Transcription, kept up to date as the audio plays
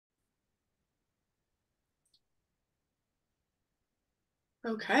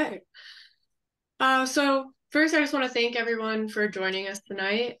Okay. So first, I just want to thank everyone for joining us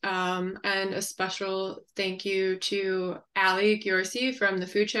tonight, and a special thank you to Ali Giorsi from the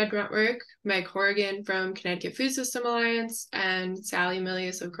Foodshed Network, Meg Horrigan from Connecticut Food System Alliance, and Sally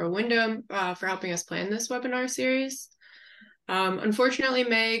Milius of Grow Windham for helping us plan this webinar series. Unfortunately,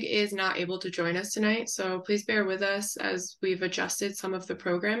 Meg is not able to join us tonight, so please bear with us as we've adjusted some of the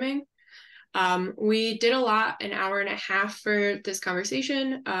programming. We did an hour and a half for this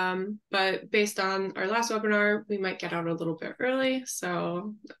conversation, but based on our last webinar, we might get out a little bit early.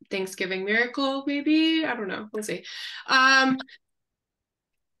 So Thanksgiving miracle, maybe, I don't know, we'll see.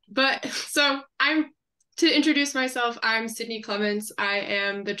 To introduce myself, I'm Sydney Clements. I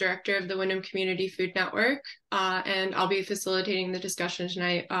am the director of the Windham Community Food Network, and I'll be facilitating the discussion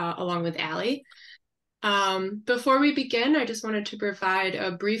tonight along with Ali. Before we begin, I just wanted to provide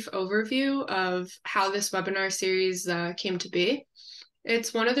a brief overview of how this webinar series came to be.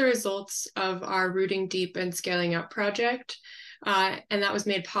 It's one of the results of our Rooting Deep and Scaling Up project, and that was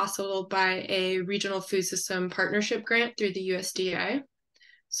made possible by a regional food system partnership grant through the USDA.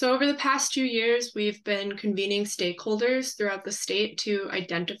 So over the past 2 years, we've been convening stakeholders throughout the state to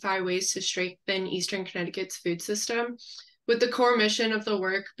identify ways to strengthen Eastern Connecticut's food system, with the core mission of the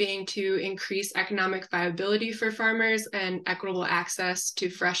work being to increase economic viability for farmers and equitable access to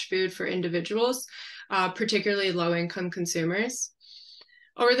fresh food for individuals, particularly low-income consumers.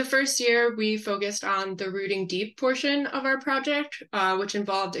 Over the first year, we focused on the Rooting Deep portion of our project, which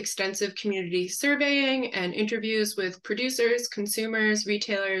involved extensive community surveying and interviews with producers, consumers,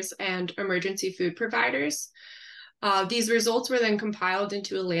 retailers, and emergency food providers. These results were then compiled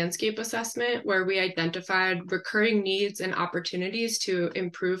into a landscape assessment where we identified recurring needs and opportunities to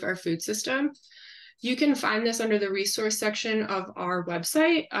improve our food system. You can find this under the resource section of our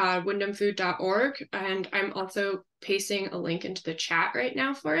website, windhamfood.org, and I'm also pasting a link into the chat right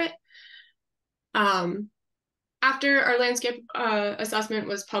now for it. After our landscape assessment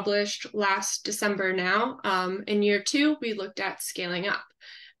was published last December now, in year 2, we looked at scaling up.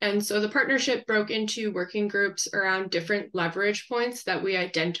 And so the partnership broke into working groups around different leverage points that we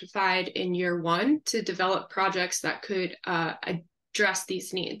identified in year 1 to develop projects that could address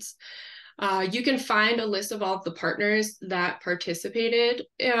these needs. You can find a list of all of the partners that participated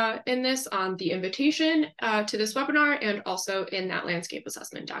in this on the invitation to this webinar and also in that landscape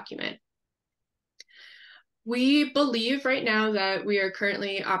assessment document. We believe right now that we are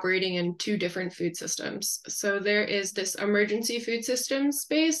currently operating in 2 different food systems. So there is this emergency food system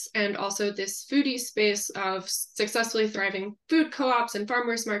space and also this foodie space of successfully thriving food co-ops and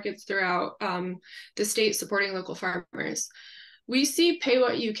farmers markets throughout the state supporting local farmers. We see pay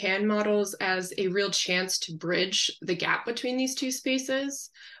what you can models as a real chance to bridge the gap between these 2 spaces,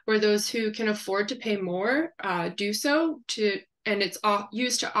 where those who can afford to pay more do so, and it's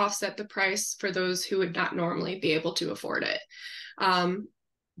used to offset the price for those who would not normally be able to afford it,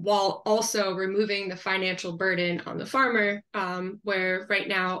 while also removing the financial burden on the farmer, where right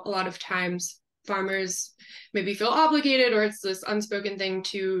now a lot of times farmers maybe feel obligated, or it's this unspoken thing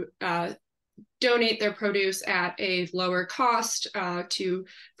to donate their produce at a lower cost to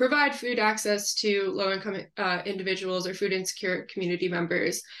provide food access to low-income individuals or food insecure community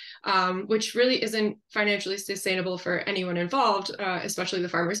members, which really isn't financially sustainable for anyone involved, especially the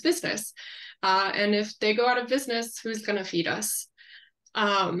farmer's business. And if they go out of business, who's going to feed us?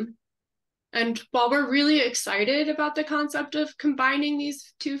 And while we're really excited about the concept of combining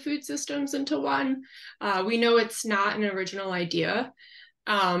these 2 food systems into one, we know it's not an original idea.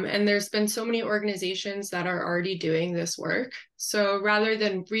 And there's been so many organizations that are already doing this work. So rather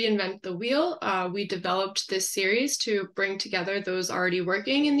than reinvent the wheel, we developed this series to bring together those already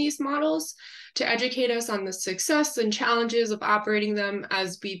working in these models to educate us on the success and challenges of operating them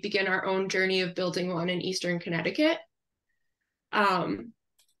as we begin our own journey of building one in Eastern Connecticut.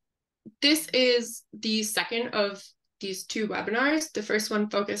 This is the second of these 2 webinars. The first one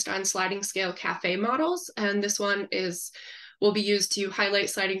focused on sliding scale cafe models, and this one will be used to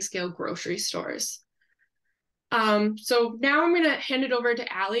highlight sliding scale grocery stores. So now I'm going to hand it over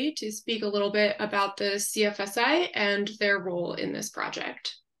to Ali to speak a little bit about the CFSA and their role in this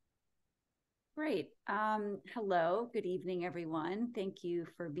project. Great. Hello, good evening, everyone. Thank you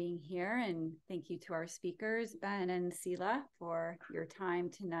for being here, and thank you to our speakers, Ben and Selha, for your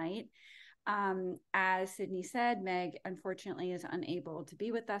time tonight. As Sydney said, Meg unfortunately is unable to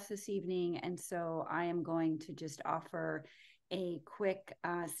be with us this evening, and so I am going to just offer a quick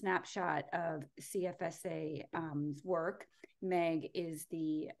snapshot of CFSA's work. Meg is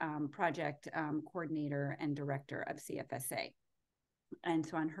the project coordinator and director of CFSA. And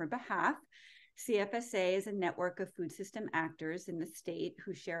so on her behalf, CFSA is a network of food system actors in the state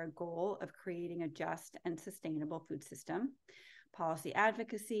who share a goal of creating a just and sustainable food system. Policy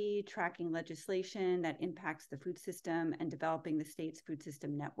advocacy, tracking legislation that impacts the food system, and developing the state's food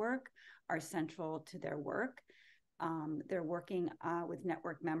system network are central to their work. They're working with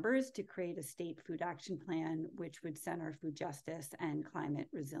network members to create a state food action plan, which would center food justice and climate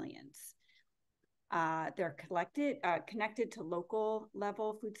resilience. They're connected to local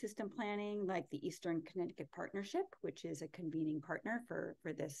level food system planning, like the Eastern Connecticut Partnership, which is a convening partner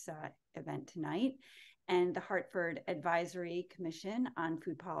for this event tonight, and the Hartford Advisory Commission on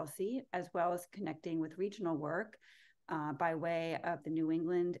Food Policy, as well as connecting with regional work by way of the New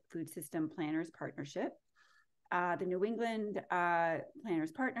England Food System Planners Partnership. The New England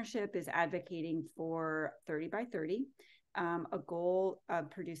Planners Partnership is advocating for 30 by 30, a goal of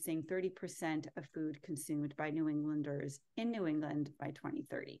producing 30% of food consumed by New Englanders in New England by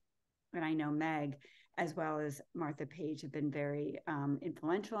 2030. And I know Meg, as well as Martha Page, have been very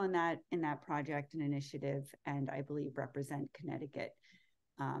influential in that project and initiative, and I believe represent Connecticut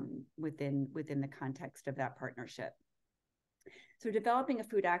within the context of that partnership. So developing a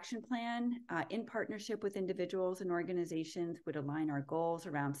food action plan in partnership with individuals and organizations would align our goals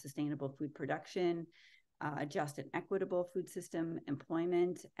around sustainable food production, a just and equitable food system,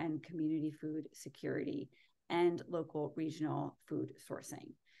 employment, and community food security, and local regional food sourcing.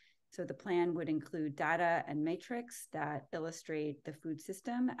 So the plan would include data and matrix that illustrate the food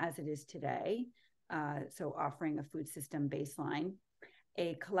system as it is today, so offering a food system baseline,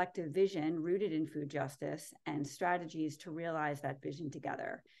 a collective vision rooted in food justice, and strategies to realize that vision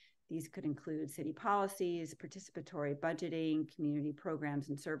together. These could include city policies, participatory budgeting, community programs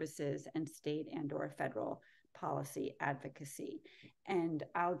and services, and state and/or federal policy advocacy. And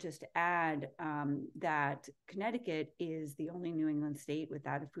I'll just add that Connecticut is the only New England state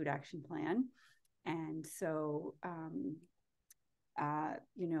without a food action plan. And so,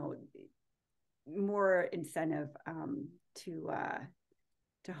 more incentive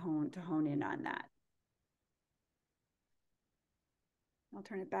to hone in on that. I'll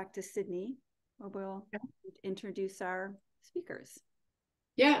turn it back to Sydney, where we'll introduce our speakers.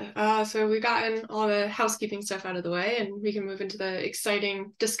 Yeah, so we've gotten all the housekeeping stuff out of the way, and we can move into the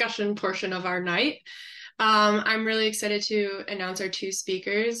exciting discussion portion of our night. I'm really excited to announce our two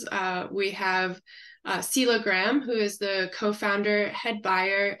speakers. We have Selha Graham, who is the co-founder, head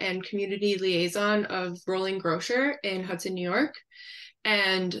buyer, and community liaison of Rolling Grocer in Hudson, New York,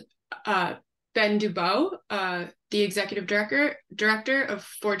 and Ben Dubow, the executive director of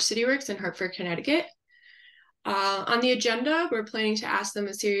Forge CityWorks in Hartford, Connecticut. On the agenda, we're planning to ask them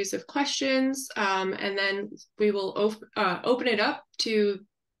a series of questions, and then we will open it up to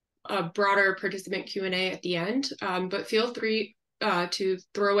a broader participant Q&A at the end. But feel free to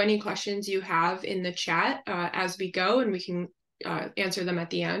throw any questions you have in the chat as we go, and we can answer them at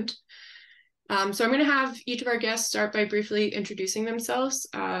the end. So I'm going to have each of our guests start by briefly introducing themselves.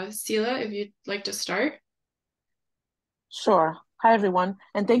 Selha, if you'd like to start. Sure. Hi, everyone.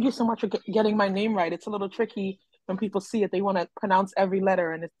 And thank you so much for getting my name right. It's a little tricky when people see it. They want to pronounce every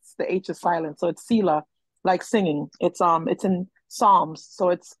letter, and it's the H is silent. So it's Selha, like singing. It's in Psalms. So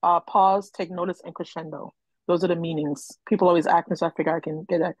it's pause, take notice, and crescendo. Those are the meanings. People always ask me, so I figure I can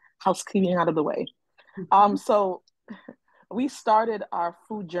get a housekeeping out of the way. So we started our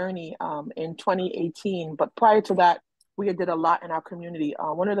food journey in 2018, but prior to that, we did a lot in our community.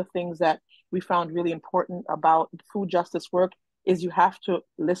 One of the things that we found really important about food justice work is you have to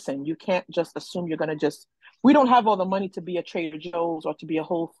listen. You can't just assume you're going to we don't have all the money to be a Trader Joe's or to be a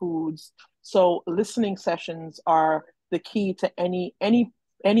Whole Foods. So listening sessions are the key to any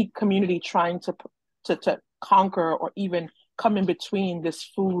community trying to conquer or even come in between this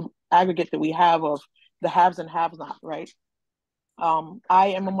food aggregate that we have of the haves and have not, right? I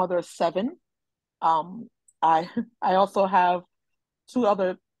am a mother of 7. I also have 2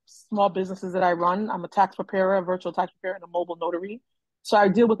 other small businesses that I run. I'm a tax preparer, a virtual tax preparer, and a mobile notary. So I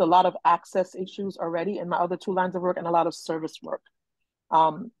deal with a lot of access issues already in my other 2 lines of work, and a lot of service work.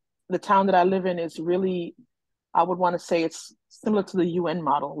 The town that I live in is really, I would want to say it's similar to the UN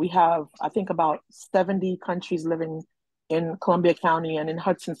model. We have, I think, about 70 countries living in Columbia County and in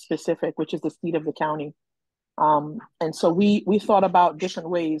Hudson specific, which is the seat of the county. And so we thought about different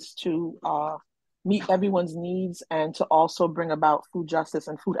ways to meet everyone's needs and to also bring about food justice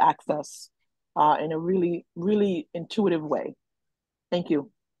and food access in a really, really intuitive way. Thank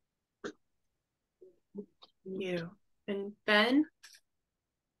you. Thank you. And Ben?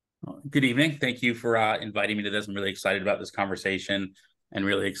 Good evening. Thank you for inviting me to this. I'm really excited about this conversation and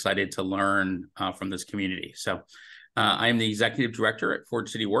really excited to learn from this community. So I am the executive director at Ford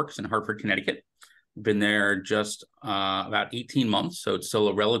City Works in Hartford, Connecticut. Been there just about 18 months, so it's still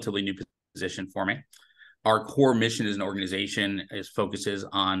a relatively new position for me. Our core mission as an organization focuses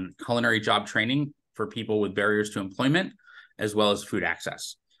on culinary job training for people with barriers to employment, as well as food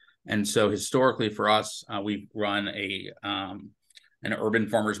access. And so historically for us, we've run an urban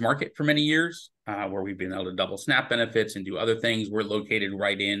farmers market for many years, where we've been able to double SNAP benefits and do other things. We're located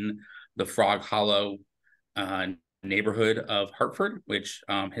right in the Frog Hollow neighborhood of Hartford, which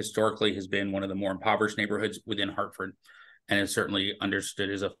historically has been one of the more impoverished neighborhoods within Hartford, and is certainly understood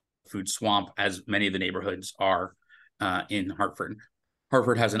as a food swamp, as many of the neighborhoods are in Hartford.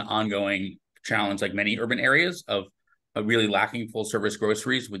 Hartford has an ongoing challenge, like many urban areas, of really lacking full service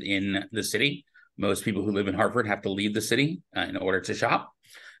groceries within the city. Most people who live in Hartford have to leave the city in order to shop,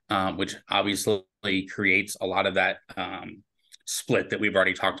 which obviously creates a lot of that split that we've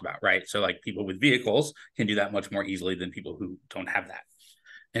already talked about, right? So like people with vehicles can do that much more easily than people who don't have that.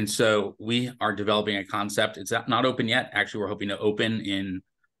 And so we are developing a concept. It's not open yet. Actually, we're hoping to open in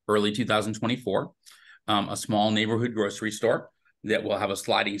early 2024, a small neighborhood grocery store that will have a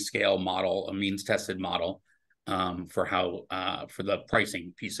sliding scale model, a means tested model for the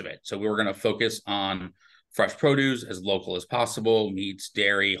pricing piece of it. So we're going to focus on fresh produce, as local as possible, meats,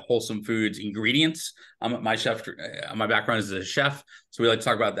 dairy, wholesome foods, ingredients. My background is as a chef, so we like to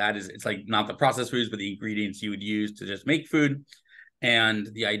talk about that. It's like not the processed foods, but the ingredients you would use to just make food. And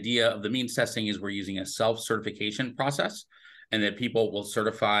the idea of the means testing is we're using a self-certification process, and that people will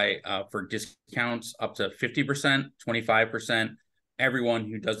certify for discounts up to 50%, 25%. Everyone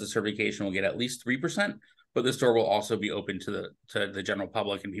who does the certification will get at least 3%, but the store will also be open to the general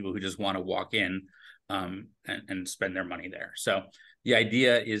public and people who just want to walk in and spend their money there. So the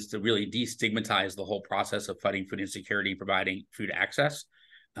idea is to really destigmatize the whole process of fighting food insecurity, providing food access.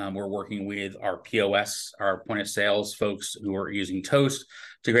 We're working with our POS, our point of sales folks who are using Toast,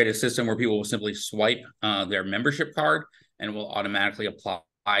 to create a system where people will simply swipe their membership card and will automatically apply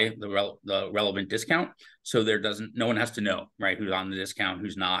the relevant discount. So no one has to know, right, who's on the discount,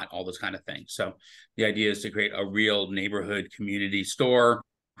 who's not, all those kind of things. So the idea is to create a real neighborhood community store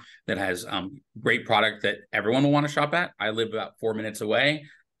that has great product that everyone will want to shop at. I live about 4 minutes away,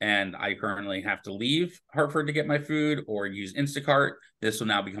 and I currently have to leave Hartford to get my food or use Instacart. This will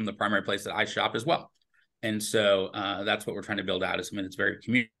now become the primary place that I shop as well. And so that's what we're trying to build out, is something that's very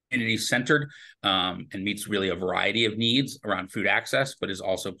community-centered and meets really a variety of needs around food access, but is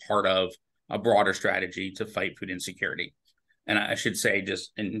also part of a broader strategy to fight food insecurity. And I should say,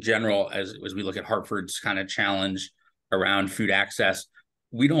 just in general, as we look at Hartford's kind of challenge around food access,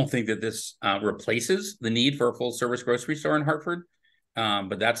 we don't think that this replaces the need for a full-service grocery store in Hartford,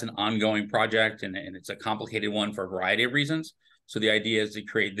 but that's an ongoing project, and it's a complicated one for a variety of reasons. So the idea is to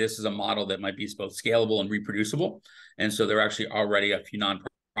create this as a model that might be both scalable and reproducible. And so there are actually already a few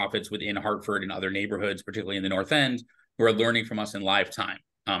nonprofits within Hartford and other neighborhoods, particularly in the North End, who are learning from us in live time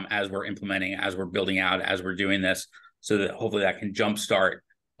as we're implementing, as we're building out, as we're doing this, so that hopefully that can jumpstart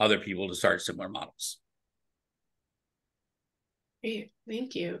other people to start similar models. Great,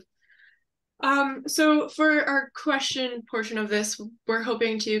 thank you. So for our question portion of this, we're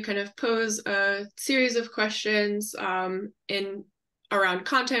hoping to kind of pose a series of questions around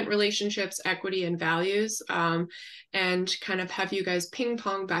content, relationships, equity, and values, and kind of have you guys ping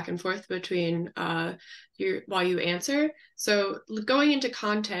pong back and forth between while you answer. So going into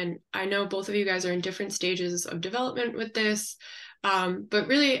content, I know both of you guys are in different stages of development with this, but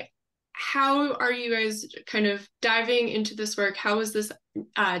really, how are you guys kind of diving into this work? How is this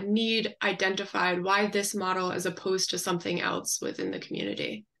need identified? Why this model as opposed to something else within the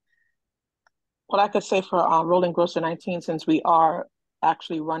community? Well, I could say for Rolling Grocer 19, since we are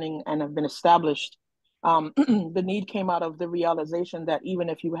actually running and have been established, the need came out of the realization that even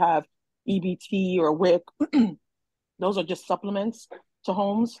if you have EBT or WIC, those are just supplements to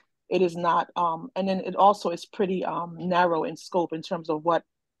homes. It is not, and then it also is pretty narrow in scope in terms of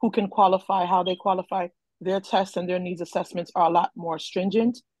who can qualify, how they qualify. Their tests and their needs assessments are a lot more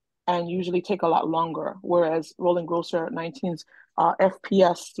stringent and usually take a lot longer, whereas Rolling Grocer 19's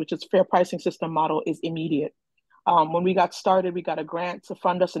FPS, which is Fair Pricing System model, is immediate. When we got started, we got a grant to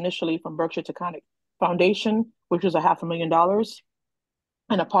fund us initially from Berkshire Taconic Foundation, which was $500,000.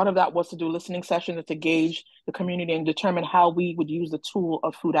 And a part of that was to do listening sessions and to gauge the community and determine how we would use the tool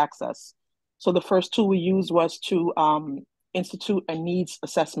of food access. So the first tool we used was to institute a needs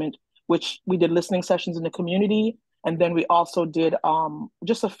assessment, which we did listening sessions in the community. And then we also did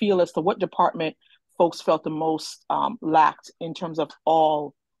just a feel as to what department folks felt the most lacked in terms of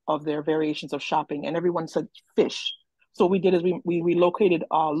all of their variations of shopping. And everyone said fish. So what we did is we located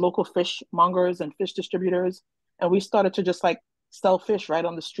local fish mongers and fish distributors and we started to just like sell fish right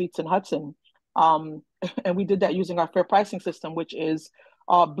on the streets in Hudson. And we did that using our fair pricing system, which is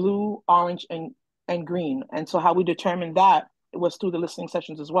blue, orange, and green. And so how we determined that was through the listening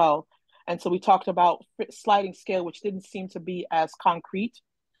sessions as well. And so we talked about sliding scale, which didn't seem to be as concrete.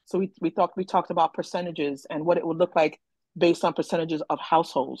 So we talked about percentages and what it would look like based on percentages of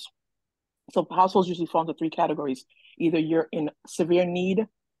households. So households usually fall into three categories. Either you're in severe need,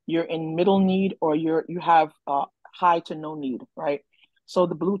 you're in middle need, or you have high to no need, right? So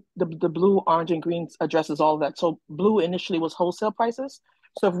the blue, orange, and green addresses all of that. So blue initially was wholesale prices.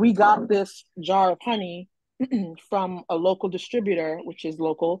 So if we got this jar of honey from a local distributor, which is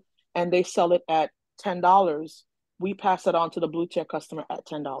local, and they sell it at $10, we pass it on to the blue tier customer at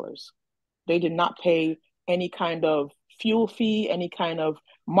 $10. They did not pay any kind of fuel fee, any kind of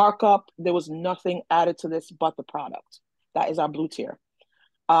markup. There was nothing added to this but the product. That is our blue tier.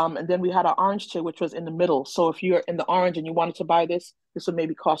 And then we had our orange tier, which was in the middle. So if you're in the orange and you wanted to buy this would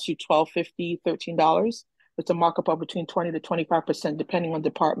maybe cost you $12.50, $13. It's a markup of between 20 to 25%, depending on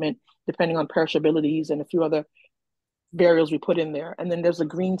department, depending on perishabilities and a few other variables we put in there. And then there's a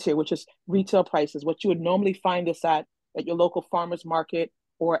green tier, which is retail prices, what you would normally find this at your local farmer's market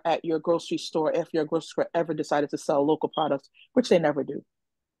or at your grocery store if your grocery store ever decided to sell local products, which they never do.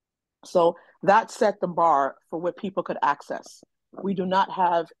 So that set the bar for what people could access. We do not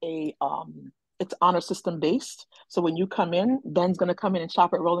have it's honor system based. So when you come in, Ben's going to come in and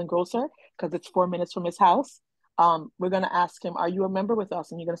shop at Rolling Grocer because it's 4 minutes from his house. We're going to ask him, are you a member with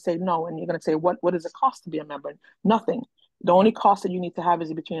us? And you're going to say no. And you're going to say, what does it cost to be a member? Nothing. The only cost that you need to have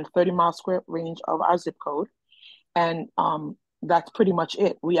is between a 30-mile square range of our zip code. And that's pretty much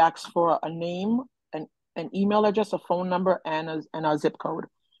it. We ask for a name, an email address, a phone number, and a zip code.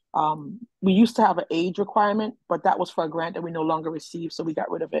 We used to have an age requirement, but that was for a grant that we no longer receive, so we got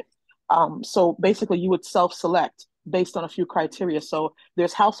rid of it. So basically, you would self-select based on a few criteria. So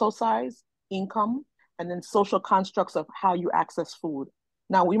there's household size, income, and then social constructs of how you access food.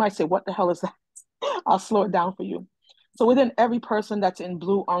 Now, we might say, what the hell is that? I'll slow it down for you. So within every person that's in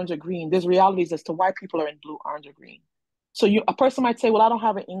blue, orange, or green, there's realities as to why people are in blue, orange, or green. So a person might say, well, I don't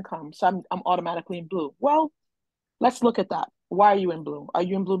have an income, so I'm automatically in blue. Well, let's look at that. Why are you in blue? Are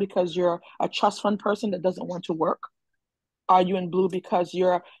you in blue because you're a trust fund person that doesn't want to work? Are you in blue because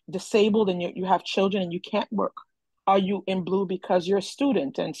you're disabled and you have children and you can't work? Are you in blue because you're a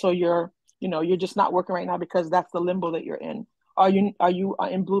student and so you're just not working right now because that's the limbo that you're in? Are you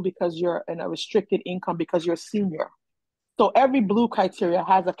in blue because you're in a restricted income because you're a senior? So every blue criteria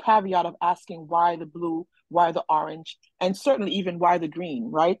has a caveat of asking why the blue, why the orange, and certainly even why the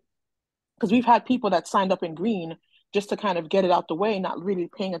green, right? Because we've had people that signed up in green just to kind of get it out the way, not really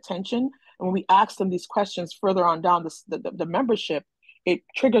paying attention. And when we ask them these questions further on down the membership, it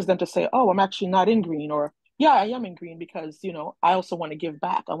triggers them to say, oh, I'm actually not in green, or yeah, I am in green because, I also want to give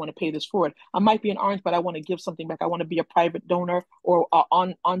back. I want to pay this forward. I might be in orange, but I want to give something back. I want to be a private donor or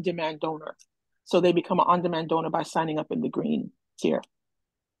an on-demand donor. So they become an on-demand donor by signing up in the green tier.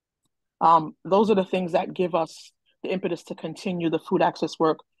 Those are the things that give us the impetus to continue the food access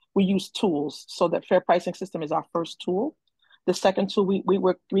work. We use tools. So that fair pricing system is our first tool. The second tool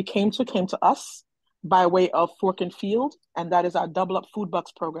we came to us by way of Fork and Field, and that is our Double Up Food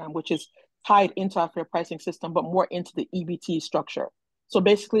Bucks program, which is tied into our fair pricing system, but more into the EBT structure. So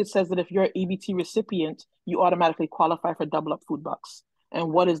basically it says that if you're an EBT recipient, you automatically qualify for Double Up Food Bucks.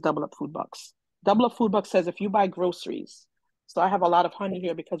 And what is Double Up Food Bucks? Double Up Food Bucks says if you buy groceries, so I have a lot of honey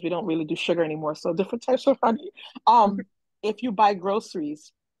here because we don't really do sugar anymore, so different types of honey. If you buy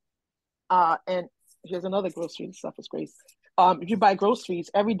groceries, and here's another grocery stuff is great. If you buy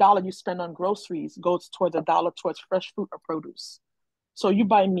groceries, every dollar you spend on groceries goes towards $1 towards fresh fruit or produce. So you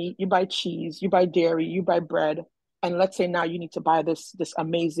buy meat, you buy cheese, you buy dairy, you buy bread, and let's say now you need to buy this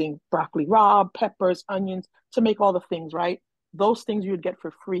amazing broccoli rabe, peppers, onions to make all the things, right? Those things you would get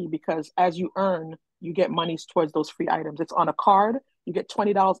for free because as you earn, you get monies towards those free items. It's on a card. You get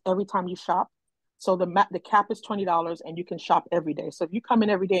 $20 every time you shop. So the cap is $20 and you can shop every day. So if you come in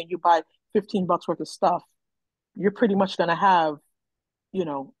every day and you buy $15 worth of stuff, you're pretty much going to have,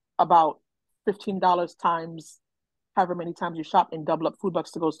 about $15 times however many times you shop in Double Up Food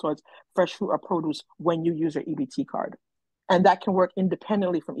Bucks to go towards fresh fruit or produce when you use your EBT card. And that can work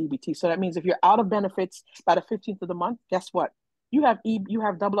independently from EBT. So that means if you're out of benefits by the 15th of the month, guess what? You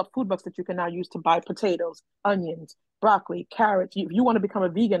have Double Up Food Bucks that you can now use to buy potatoes, onions, broccoli, carrots. If you want to become a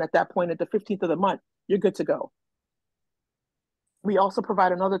vegan at that point at the 15th of the month, you're good to go. We also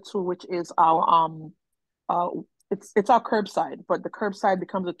provide another tool, which is our it's our curbside, but the curbside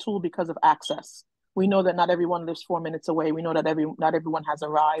becomes a tool because of access. We know that not everyone lives 4 minutes away. We know that not everyone has a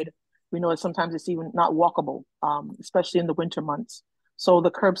ride. We know that sometimes it's even not walkable, especially in the winter months. So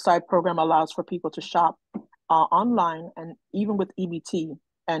the curbside program allows for people to shop online and even with EBT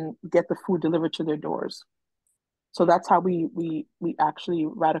and get the food delivered to their doors. So that's how we actually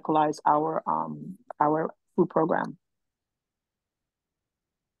radicalize our food program.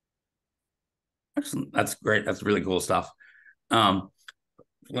 Excellent. That's great. That's really cool stuff.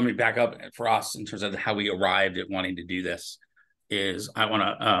 Let me back up for us in terms of how we arrived at wanting to do this. Is I want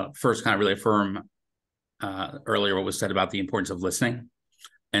to first kind of really affirm earlier what was said about the importance of listening.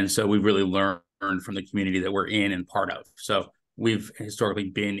 And so we've really learned from the community that we're in and part of. So we've historically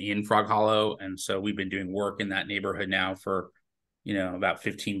been in Frog Hollow. And so we've been doing work in that neighborhood now for, about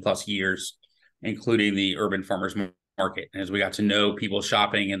 15 plus years, including the urban farmers market. And as we got to know people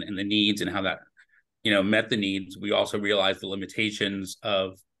shopping and the needs and how that, met the needs, we also realized the limitations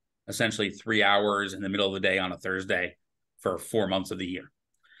of essentially 3 hours in the middle of the day on a Thursday for 4 months of the year.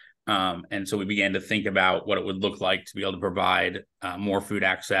 And so we began to think about what it would look like to be able to provide more food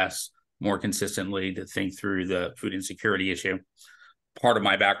access more consistently, to think through the food insecurity issue. Part of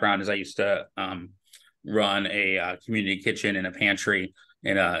my background is I used to run a community kitchen and a pantry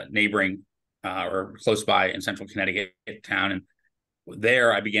in a neighboring or close by in central Connecticut town. And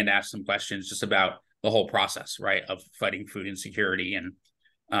there I began to ask some questions just about the whole process, right, of fighting food insecurity. And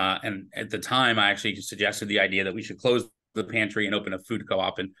at the time, I actually suggested the idea that we should close the pantry and open a food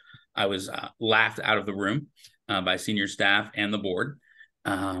co-op. And I was laughed out of the room by senior staff and the board.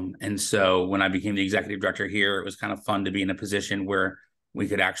 And so when I became the executive director here, it was kind of fun to be in a position where we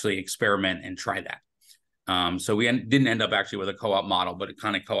could actually experiment and try that. So we didn't end up actually with a co-op model, but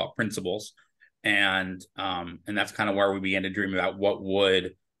kind of co-op principles. And that's kind of where we began to dream about what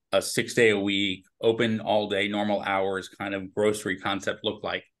would a 6-day-a-week, open all day, normal hours kind of grocery concept look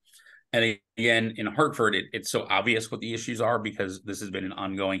like. And again, in Hartford, it's so obvious what the issues are because this has been an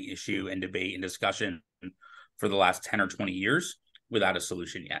ongoing issue and debate and discussion for the last 10 or 20 years without a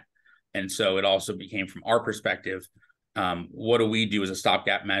solution yet. And so it also became, from our perspective, what do we do as a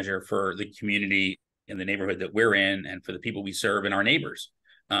stopgap measure for the community in the neighborhood that we're in and for the people we serve and our neighbors,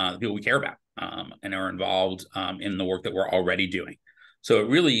 the people we care about and are involved in the work that we're already doing. So it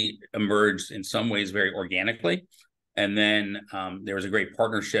really emerged in some ways very organically. And then there was a great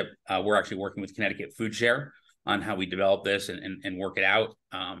partnership. We're actually working with Connecticut Foodshed on how we develop this and work it out.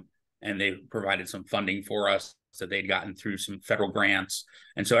 And they provided some funding for us that they'd gotten through some federal grants.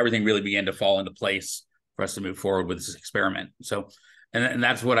 And so everything really began to fall into place for us to move forward with this experiment. So, and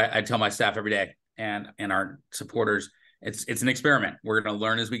that's what I tell my staff every day and our supporters. It's an experiment. We're going to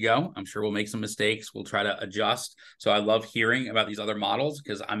learn as we go. I'm sure we'll make some mistakes. We'll try to adjust. So I love hearing about these other models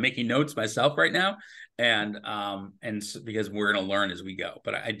because I'm making notes myself right now, and because we're going to learn as we go.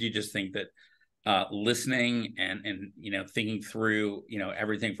 But I do just think that listening and thinking through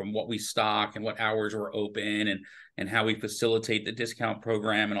everything from what we stock and what hours we're open and how we facilitate the discount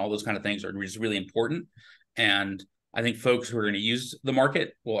program and all those kind of things are just really important. And I think folks who are going to use the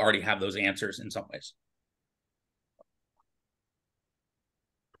market will already have those answers in some ways.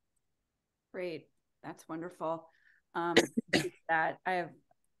 Great. That's wonderful. That I have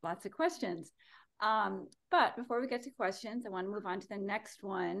lots of questions. But before we get to questions, I want to move on to the next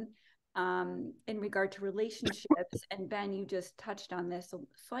one in regard to relationships. And Ben, you just touched on this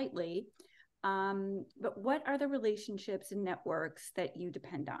slightly. But what are the relationships and networks that you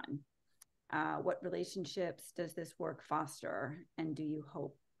depend on? What relationships does this work foster? And do you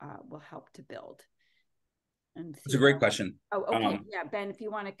hope will help to build? It's a great question. Oh, okay. Yeah, Ben, if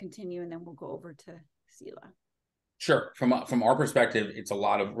you want to continue, and then we'll go over to Selha. Sure. From our perspective, it's a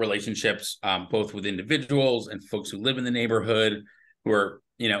lot of relationships, both with individuals and folks who live in the neighborhood who are,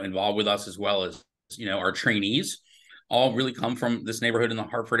 involved with us, as well as, our trainees, all really come from this neighborhood in the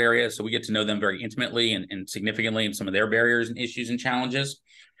Hartford area. So we get to know them very intimately and significantly in some of their barriers and issues and challenges.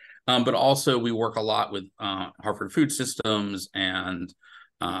 But also we work a lot with Hartford Food Systems and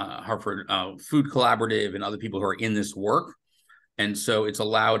Hartford Food Collaborative and other people who are in this work. And so it's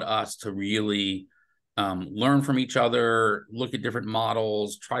allowed us to really learn from each other, look at different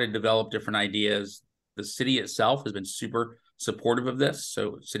models, try to develop different ideas. The city itself has been super supportive of this.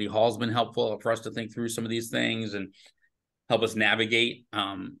 So City Hall has been helpful for us to think through some of these things and help us navigate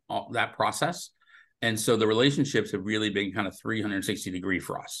that process. And so the relationships have really been kind of 360-degree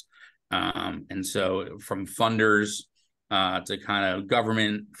for us. And so from funders to kind of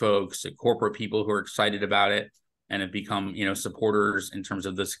government folks, to corporate people who are excited about it and have become, supporters in terms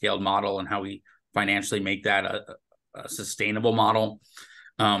of the scaled model and how we financially make that a sustainable model.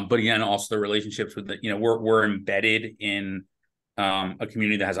 But again, also the relationships with we're embedded in a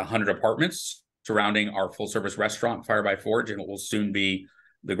community that has 100 apartments surrounding our full service restaurant, Fire by Forge, and it will soon be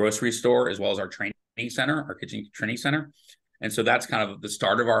the grocery store, as well as our training center, our kitchen training center. And so that's kind of the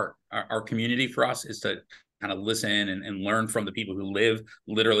start of our community for us, is to kind of listen and learn from the people who live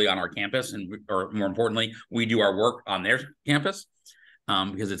literally on our campus, and, or more importantly, we do our work on their campus,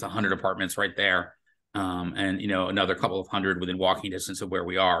 because it's 100 apartments right there, and, you know, another couple of hundred within walking distance of where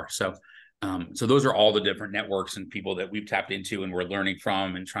we are. So so those are all the different networks and people that we've tapped into and we're learning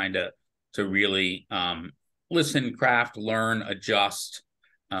from, and trying to really listen, craft, learn, adjust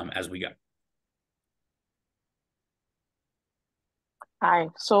as we go. Hi.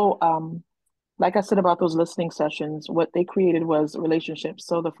 So, like I said about those listening sessions, what they created was relationships.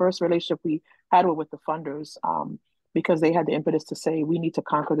 So the first relationship we had were with the funders, because they had the impetus to say, we need to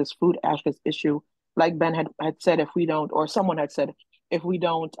conquer this food access issue. Like Ben had said, if we don't, or someone had said, if we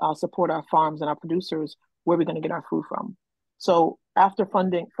don't support our farms and our producers, where are we going to get our food from? So after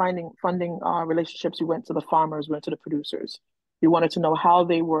finding relationships, we went to the farmers, went to the producers. We wanted to know how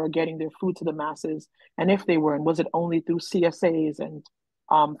they were getting their food to the masses, and if they were, and was it only through CSAs and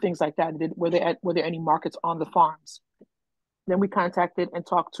things like that? Were there any markets on the farms? Then we contacted and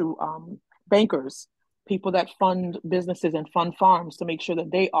talked to bankers, people that fund businesses and fund farms, to make sure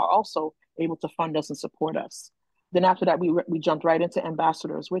that they are also able to fund us and support us. Then after that, we jumped right into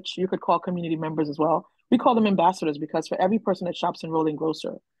ambassadors, which you could call community members as well. We call them ambassadors because for every person that shops in Rolling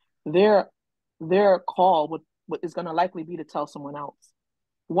Grocer, their call is going to likely be to tell someone else.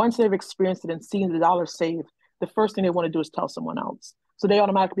 Once they've experienced it and seen the dollar saved, the first thing they want to do is tell someone else. So they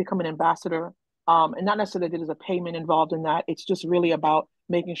automatically become an ambassador. And not necessarily that there's a payment involved in that. It's just really about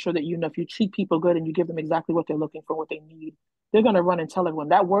making sure that, you know, if you treat people good and you give them exactly what they're looking for, what they need, they're going to run and tell everyone.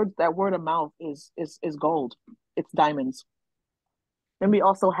 That word of mouth is gold. It's diamonds. And we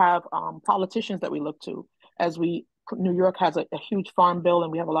also have politicians that we look to. New York has a huge farm bill,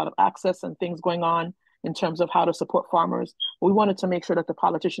 and we have a lot of access and things going on in terms of how to support farmers. We wanted to make sure that the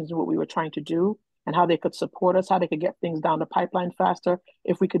politicians knew what we were trying to do and how they could support us, how they could get things down the pipeline faster,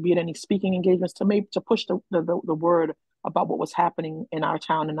 if we could be at any speaking engagements to push the word about what was happening in our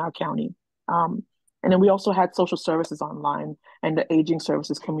town and our county. And then we also had social services online and the aging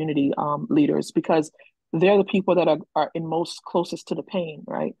services community leaders, because they're the people that are in most closest to the pain,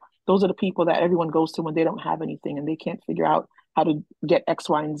 right? Those are the people that everyone goes to when they don't have anything and they can't figure out how to get X,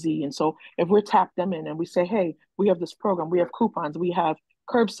 Y, and Z. And so if we tap them in and we say, hey, we have this program, we have coupons, we have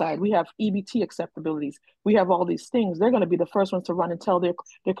curbside, we have EBT acceptabilities, we have all these things, they're going to be the first ones to run and tell their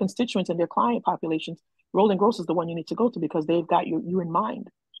constituents and their client populations, Rolling Grocer is the one you need to go to because they've got you in mind.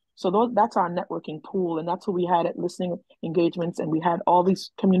 So that's our networking pool, and that's what we had at listening engagements, and we had all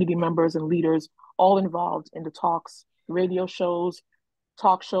these community members and leaders all involved in the talks, radio shows,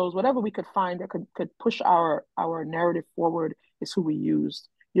 talk shows, whatever we could find that could push our narrative forward is who we used.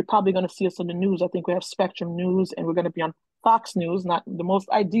 You're probably going to see us in the news. I think we have Spectrum News, and we're going to be on Fox News, not the most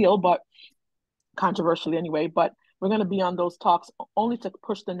ideal, but controversially anyway, but we're going to be on those talks only to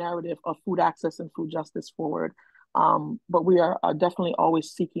push the narrative of food access and food justice forward. But we are definitely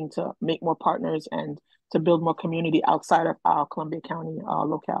always seeking to make more partners and to build more community outside of our Columbia County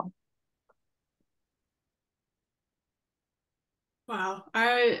locale. Wow,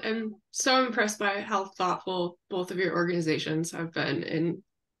 I am so impressed by how thoughtful both of your organizations have been in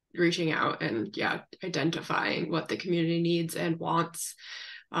reaching out and identifying what the community needs and wants,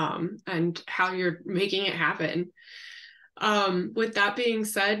 and how you're making it happen. With that being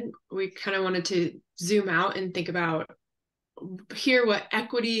said, we kind of wanted to zoom out and think about what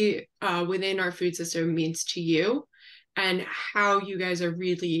equity within our food system means to you, and how you guys are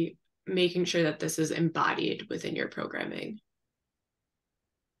really making sure that this is embodied within your programming.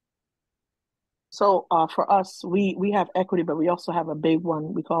 So for us, we have equity, but we also have a big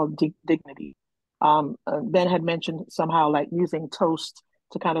one we call dignity. Ben had mentioned somehow like using toast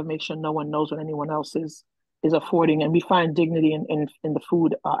to kind of make sure no one knows what anyone else is affording, and we find dignity in the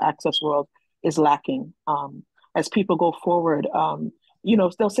food access world is lacking. As people go forward,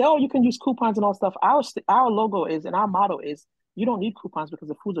 they'll say, "Oh, you can use coupons and all stuff." Our logo is, and our motto is, "You don't need coupons because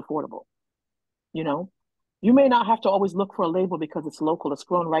the food's affordable." You may not have to always look for a label because it's local. It's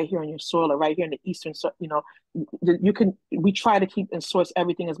grown right here in your soil or right here in the eastern. So, we try to keep and source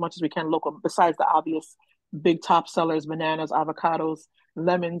everything as much as we can local, besides the obvious big top sellers, bananas, avocados,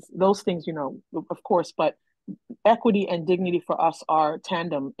 lemons, those things, of course. But equity and dignity for us are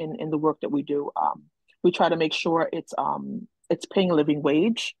tandem in the work that we do. We try to make sure it's paying a living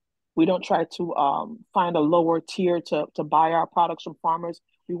wage. We don't try to find a lower tier to buy our products from farmers.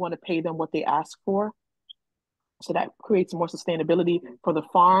 We want to pay them what they ask for. So that creates more sustainability for the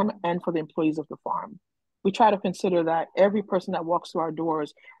farm and for the employees of the farm. We try to consider that every person that walks through our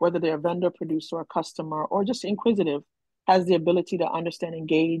doors, whether they're a vendor, producer, or customer, or just inquisitive, has the ability to understand and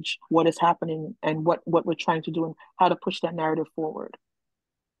gauge what is happening and what we're trying to do and how to push that narrative forward.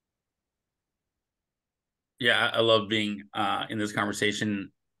 Yeah, I love being in this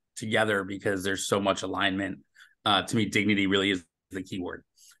conversation together because there's so much alignment. To me, dignity really is the key word.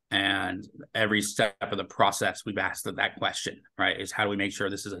 And every step of the process, we've asked that question, right? Is how do we make sure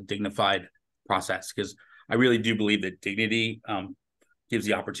this is a dignified process? Because I really do believe that dignity gives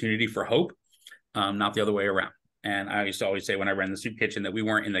the opportunity for hope, not the other way around. And I used to always say when I ran the soup kitchen that we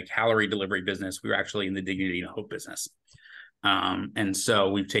weren't in the calorie delivery business. We were actually in the dignity and hope business. And so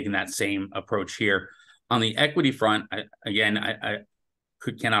we've taken that same approach here. On the equity front, I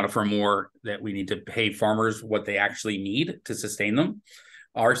cannot affirm more that we need to pay farmers what they actually need to sustain them.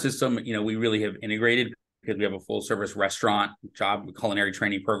 Our system, we really have integrated because we have a full service restaurant, job, culinary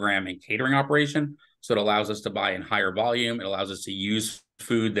training program, and catering operation. So it allows us to buy in higher volume. It allows us to use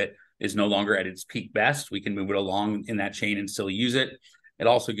food that is no longer at its peak best. We can move it along in that chain and still use it. It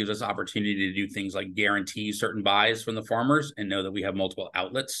also gives us opportunity to do things like guarantee certain buys from the farmers and know that we have multiple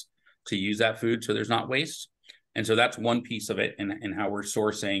outlets to use that food so there's not waste. And so that's one piece of it and how we're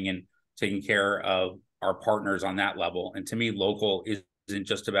sourcing and taking care of our partners on that level. And to me, local isn't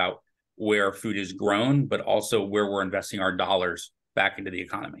just about where food is grown, but also where we're investing our dollars back into the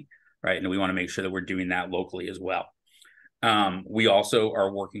economy, right? And we want to make sure that we're doing that locally as well. We also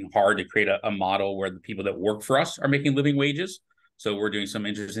are working hard to create a model where the people that work for us are making living wages. So we're doing some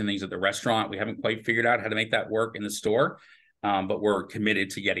interesting things at the restaurant. We haven't quite figured out how to make that work in the store, but we're committed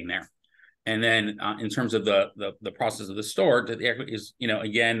to getting there. And then in terms of the process of the store, the equity is,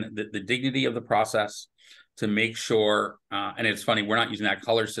 again, the dignity of the process to make sure, and it's funny, we're not using that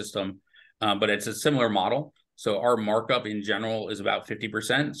color system, but it's a similar model. So our markup in general is about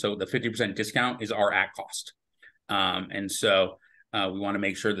 50%. So the 50% discount is our at cost. And so we want to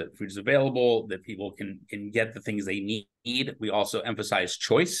make sure that food is available, that people can get the things they need. We also emphasize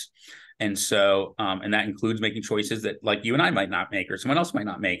choice. And so, and that includes making choices that like you and I might not make or someone else might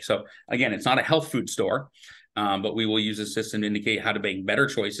not make. So again, it's not a health food store, but we will use a system to indicate how to make better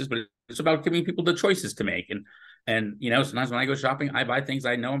choices, but it's about giving people the choices to make. And sometimes when I go shopping, I buy things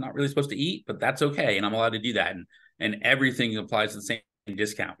I know I'm not really supposed to eat, but that's okay. And I'm allowed to do that. And everything applies to the same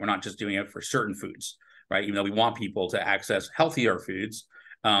discount. We're not just doing it for certain foods, right? Even though we want people to access healthier foods,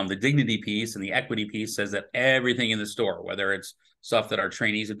 the dignity piece and the equity piece says that everything in the store, whether it's stuff that our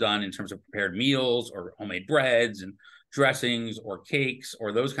trainees have done in terms of prepared meals or homemade breads and dressings or cakes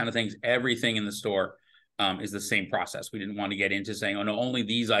or those kind of things, everything in the store is the same process. We didn't want to get into saying, oh no, only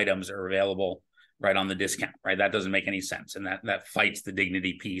these items are available right on the discount, right? That doesn't make any sense. And that fights the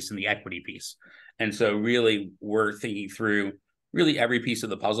dignity piece and the equity piece. And so really we're thinking through really every piece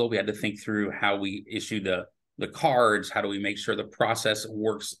of the puzzle. We had to think through how we issue the cards. How do we make sure the process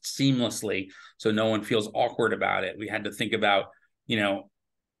works seamlessly so no one feels awkward about it? We had to think about,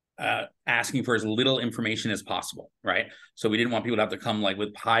 asking for as little information as possible, right? So we didn't want people to have to come like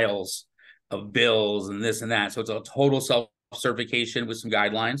with piles of bills and this and that. So it's a total self-certification with some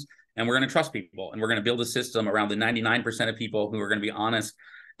guidelines, and we're going to trust people, and we're going to build a system around the 99% of people who are going to be honest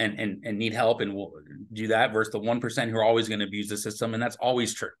and need help, and we'll do that versus the 1% who are always going to abuse the system. And that's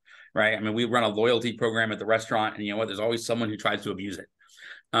always true, right? I mean, we run a loyalty program at the restaurant, and you know what? There's always someone who tries to abuse it.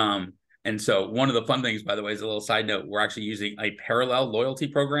 And so one of the fun things, by the way, is a little side note, we're actually using a parallel loyalty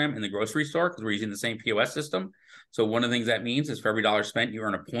program in the grocery store because we're using the same POS system. So one of the things that means is for every dollar spent, you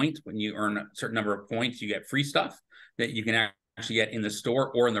earn a point. When you earn a certain number of points, you get free stuff that you can actually get in the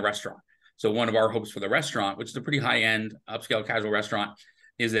store or in the restaurant. So one of our hopes for the restaurant, which is a pretty high-end, upscale, casual restaurant,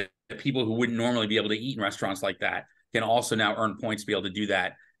 is that people who wouldn't normally be able to eat in restaurants like that can also now earn points to be able to do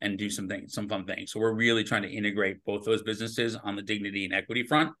that and do some fun things. So we're really trying to integrate both those businesses on the dignity and equity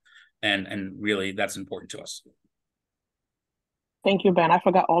front. And really, that's important to us. Thank you, Ben. I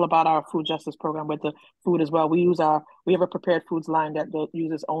forgot all about our food justice program with the food as well. We have a prepared foods line that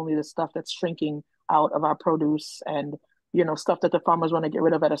uses only the stuff that's shrinking out of our produce and stuff that the farmers want to get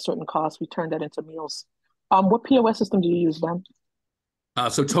rid of at a certain cost. We turn that into meals. What POS system do you use, Ben?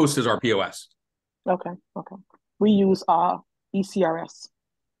 So Toast is our POS. Okay. We use ECRS,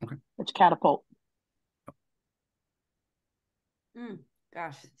 which Catapult.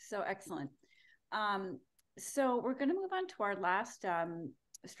 Gosh, so excellent. So we're going to move on to our last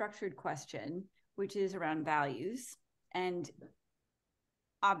structured question, which is around values. And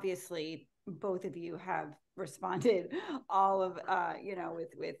obviously, both of you have responded all of,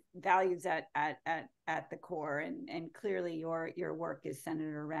 with values at the core. And clearly your work is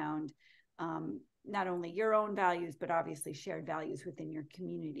centered around not only your own values, but obviously shared values within your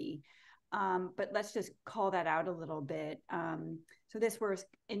community. But let's just call that out a little bit. So this work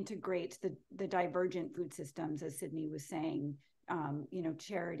integrates the divergent food systems, as Sydney was saying, a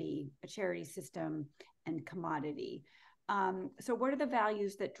charity system and commodity. So what are the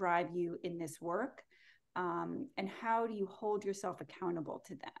values that drive you in this work? And how do you hold yourself accountable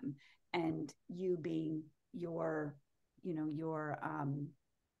to them? And you being your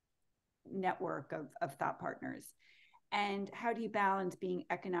network of thought partners. And how do you balance being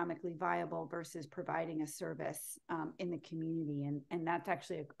economically viable versus providing a service in the community? And that's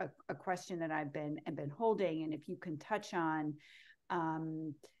actually a question that I've been holding. And if you can touch on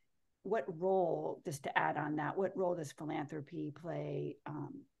what role, just to add on that, what role does philanthropy play?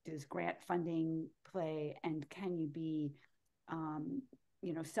 Does grant funding play? And can you be,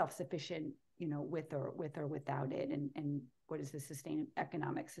 self-sufficient, with or without it? And what is the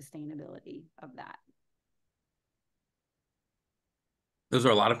economic sustainability of that? Those are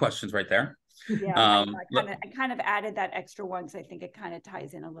a lot of questions right there. Yeah, I kind of added that extra one because I think it kind of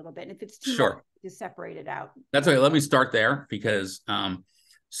ties in a little bit. And if it's too much, just separate it out. That's okay. Let me start there because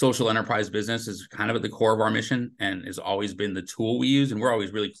social enterprise business is kind of at the core of our mission and has always been the tool we use. And we're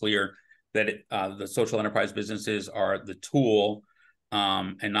always really clear that the social enterprise businesses are the tool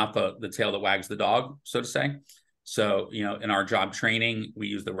and not the tail that wags the dog, so to say. So, in our job training, we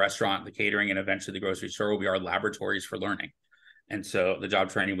use the restaurant, the catering, and eventually the grocery store will be our laboratories for learning. And so the job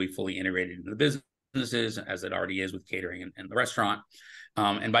training we fully integrated into the businesses, as it already is with catering and the restaurant.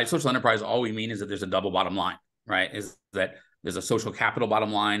 And by social enterprise, all we mean is that there's a double bottom line, right? Is that there's a social capital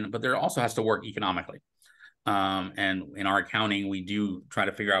bottom line, but there also has to work economically. And in our accounting, we do try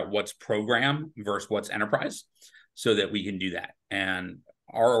to figure out what's program versus what's enterprise so that we can do that. And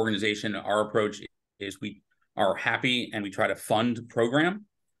our organization, our approach is we are happy and we try to fund program.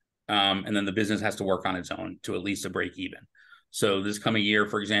 And then the business has to work on its own to at least a break even. So this coming year,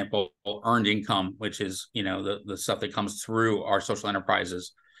 for example, earned income, which is, the stuff that comes through our social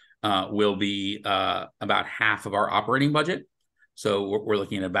enterprises, will be about half of our operating budget. So we're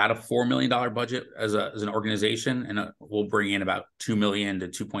looking at about a $4 million budget as an organization, and we'll bring in about $2 million to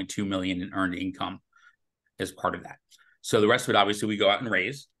 $2.2 million in earned income as part of that. So the rest of it, obviously, we go out and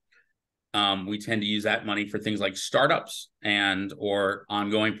raise. We tend to use that money for things like startups or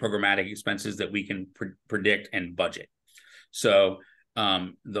ongoing programmatic expenses that we can predict and budget. So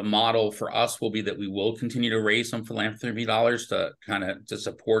the model for us will be that we will continue to raise some philanthropy dollars to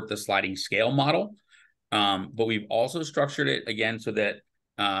support the sliding scale model. But we've also structured it again so that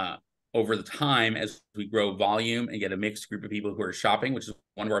over the time, as we grow volume and get a mixed group of people who are shopping, which is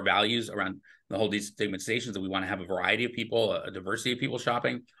one of our values around the whole destigmatization, that we want to have a variety of people, a diversity of people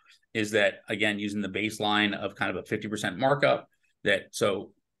shopping, is that, again, using the baseline of kind of a 50% markup,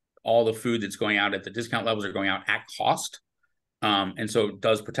 so all the food that's going out at the discount levels are going out at cost. And so it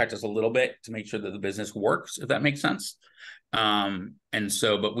does protect us a little bit to make sure that the business works, if that makes sense.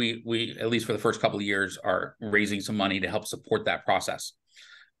 But we, at least for the first couple of years, are raising some money to help support that process.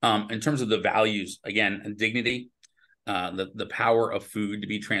 In terms of the values, again, dignity, the power of food to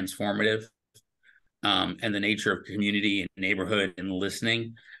be transformative, and the nature of community and neighborhood and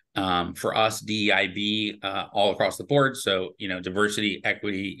listening. For us, DEIB, all across the board. So, diversity,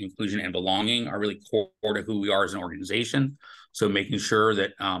 equity, inclusion, and belonging are really core to who we are as an organization. So making sure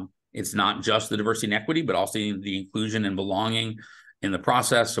that it's not just the diversity and equity, but also the inclusion and belonging in the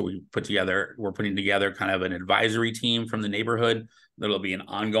process. So we're putting together kind of an advisory team from the neighborhood that'll be an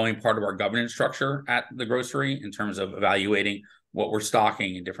ongoing part of our governance structure at the grocery in terms of evaluating what we're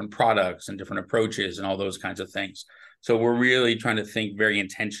stocking and different products and different approaches and all those kinds of things. So we're really trying to think very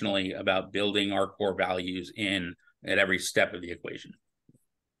intentionally about building our core values in at every step of the equation.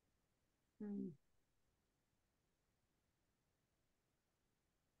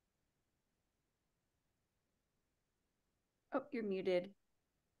 Oh, you're muted.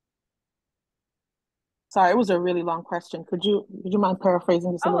 Sorry, it was a really long question. Would you mind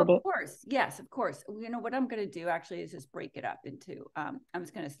paraphrasing this a little bit? Of course. Yes, of course. What I'm going to do actually is just break it up into, I'm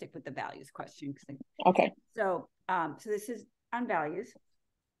just going to stick with the values question. Okay. So this is on values.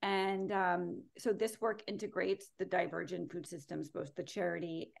 And so this work integrates the divergent food systems, both the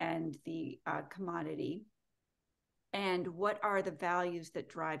charity and the commodity. And what are the values that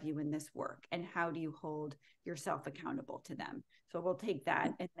drive you in this work? And how do you hold yourself accountable to them? So we'll take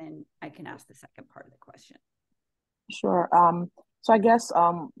that, and then I can ask the second part of the question. Sure. So I guess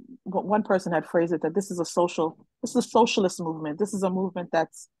one person had phrased it that this is a socialist movement. This is a movement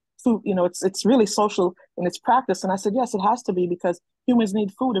that's food, it's really social in its practice. And I said, yes, it has to be, because humans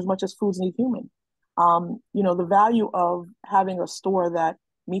need food as much as foods need human. The value of having a store that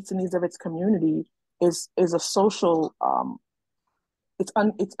meets the needs of its community is a social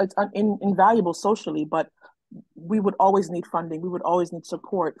invaluable socially, but we would always need funding. We would always need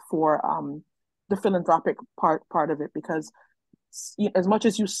support for the philanthropic part of it, because as much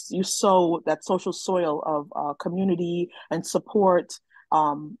as you sow that social soil of community and support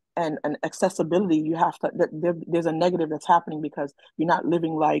and accessibility, you have to there's a negative that's happening, because you're not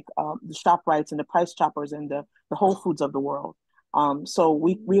living like the ShopRites and the Price Choppers and the Whole Foods of the world. So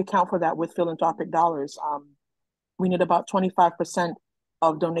we account for that with philanthropic dollars. We need about 25%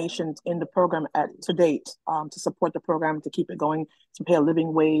 of donations in the program to date, to support the program, to keep it going, to pay a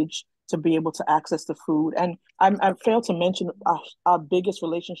living wage, to be able to access the food. And I failed to mention our biggest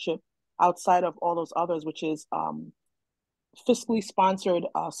relationship outside of all those others, which is fiscally sponsored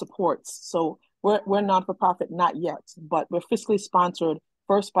supports. So we're not-for-profit, not yet, but we're fiscally sponsored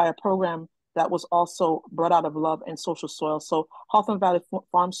first by a program that was also brought out of love and social soil. So Hawthorne Valley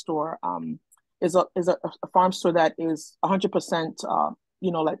Farm Store is a farm store that is 100%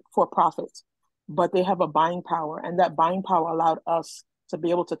 like for profit, but they have a buying power, and that buying power allowed us to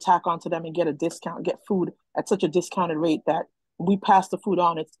be able to tack onto them and get a discount, get food at such a discounted rate that we pass the food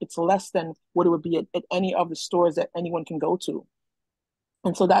on. It's less than what it would be at any of the stores that anyone can go to.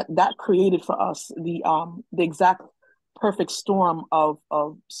 And so that created for us the exact perfect storm of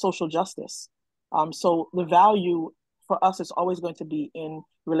social justice. So the value for us is always going to be in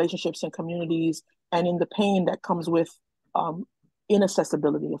relationships and communities, and in the pain that comes with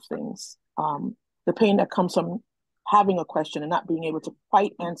inaccessibility of things. The pain that comes from having a question and not being able to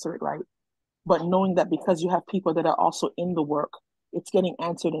quite answer it right, but knowing that because you have people that are also in the work, it's getting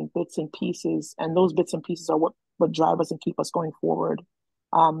answered in bits and pieces, and those bits and pieces are what drive us and keep us going forward.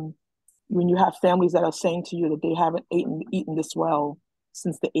 When you have families that are saying to you that they haven't eaten this well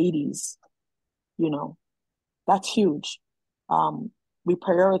since the 80s, that's huge. We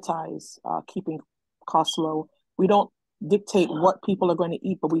prioritize keeping costs low. We don't dictate what people are going to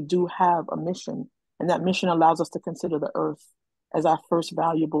eat, but we do have a mission, and that mission allows us to consider the earth as our first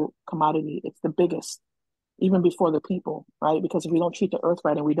valuable commodity. It's the biggest, even before the people, right? Because if we don't treat the earth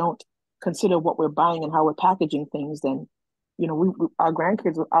right and we don't consider what we're buying and how we're packaging things, then our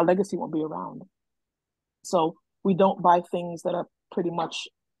grandkids, our legacy won't be around. So we don't buy things that are pretty much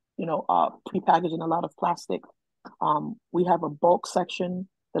prepackaged in a lot of plastic. We have a bulk section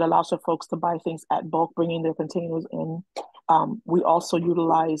that allows for folks to buy things at bulk, bringing their containers in. We also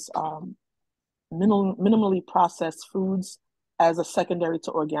utilize minimally processed foods as a secondary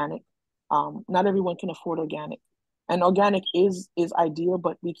to organic. Not everyone can afford organic, and organic is ideal,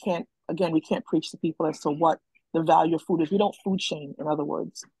 but we can't preach to people as to what the value of food is. We don't food shame, in other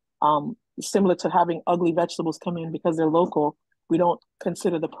words. Similar to having ugly vegetables come in because they're local, we don't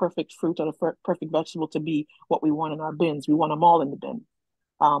consider the perfect fruit or the perfect vegetable to be what we want in our bins. We want them all in the bin.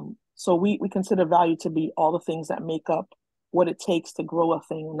 So we consider value to be all the things that make up what it takes to grow a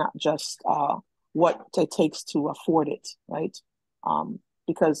thing, not just what it takes to afford it, right?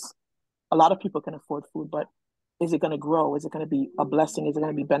 Because a lot of people can afford food, but is it going to grow? Is it going to be a blessing? Is it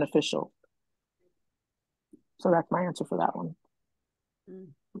going to be beneficial? So that's my answer for that one.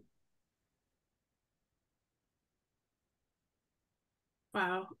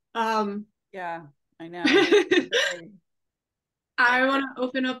 Wow. Yeah, I know. I want to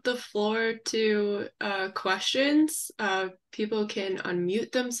open up the floor to questions. People can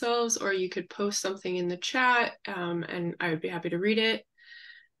unmute themselves, or you could post something in the chat, and I would be happy to read it.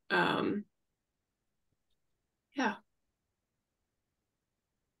 Yeah.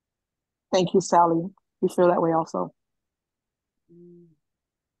 Thank you, Sally. We feel that way also.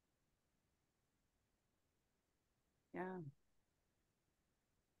 Yeah.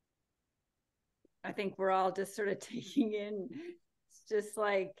 I think we're all just sort of taking in, it's just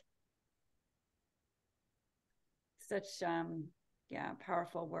like such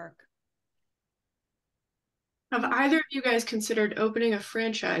powerful work. Have either of you guys considered opening a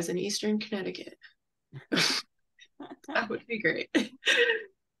franchise in Eastern Connecticut? That would be great.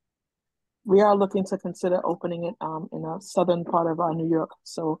 We are looking to consider opening it in a southern part of New York.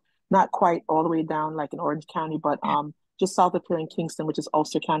 So not quite all the way down like in Orange County, but just south of here in Kingston, which is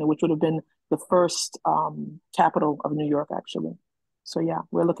Ulster County, which would have been the first capital of New York, actually. So yeah,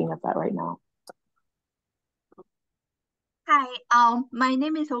 we're looking at that right now. Hi, my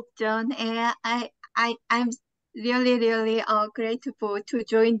name is Ok-jeon, and I'm really grateful to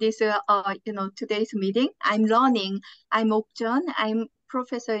join this today's meeting. I'm learning. I'm Ok-jeon. I'm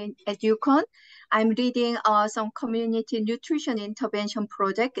professor at UConn. I'm leading some community nutrition intervention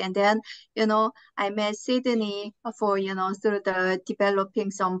project. And then, I met Sydney for, through the developing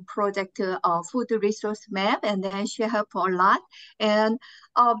some project food resource map. And then she helped a lot. And,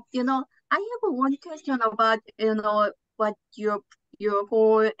 I have one question about, what your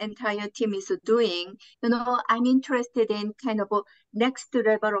whole entire team is doing. I'm interested in kind of a next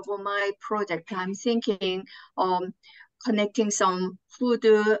level of my project. I'm thinking connecting some food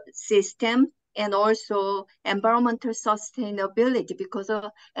system and also environmental sustainability, because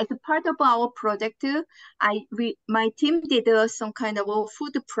as a part of our project, my team did some kind of a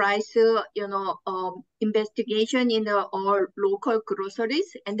food price investigation in our local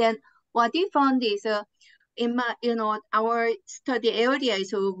groceries. And then what we found is in my, our study area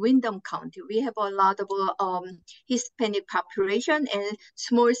is Windham County. We have a lot of Hispanic population and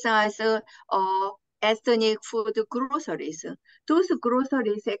small size ethnic food groceries. Those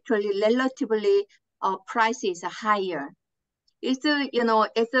groceries actually relatively prices are higher. It's a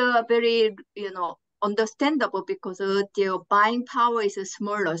very understandable, because their buying power is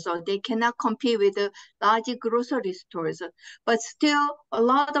smaller, so they cannot compete with the large grocery stores. But still, a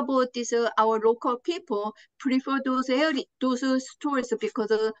lot of these our local people prefer those stores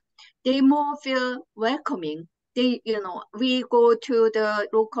because they more feel welcoming. We go to the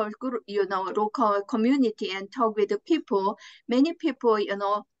local community and talk with the people. Many people,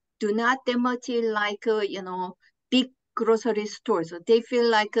 do not that much like big grocery stores. They feel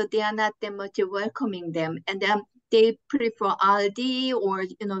like they are not that much welcoming them, and then they prefer Aldi or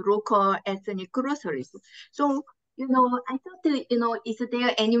local ethnic groceries. So I thought is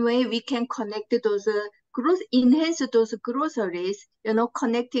there any way we can connect those enhance those groceries,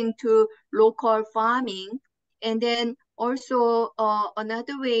 connecting to local farming. And then also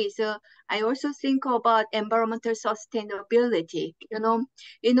another way is I also think about environmental sustainability.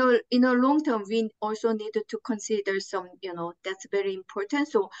 In a long term, we also need to consider some, that's very important.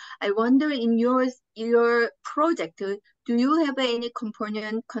 So I wonder, in your project, do you have any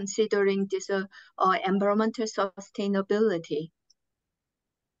component considering this environmental sustainability?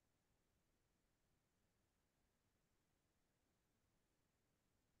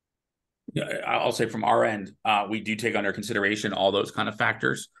 Yeah, I'll say from our end, we do take under consideration all those kind of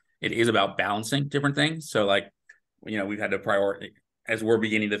factors. It is about balancing different things. So like, we've had to prioritize, as we're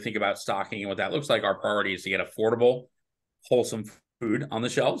beginning to think about stocking and what that looks like, our priority is to get affordable, wholesome food on the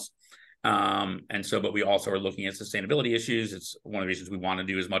shelves. But we also are looking at sustainability issues. It's one of the reasons we want to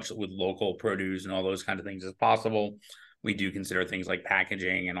do as much with local produce and all those kinds of things as possible. We do consider things like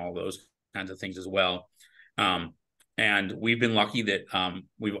packaging and all those kinds of things as well. And we've been lucky that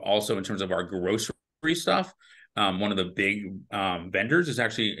we've also, in terms of our grocery stuff, one of the big vendors is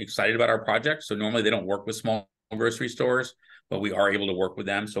actually excited about our project. So normally they don't work with small grocery stores, but we are able to work with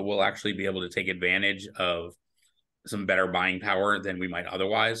them. So we'll actually be able to take advantage of some better buying power than we might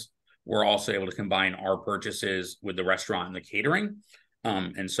otherwise. We're also able to combine our purchases with the restaurant and the catering.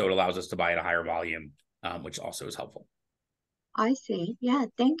 And so it allows us to buy at a higher volume, which also is helpful. I see. Yeah,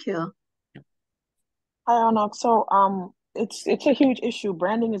 thank you. Hi, Anok. So it's a huge issue.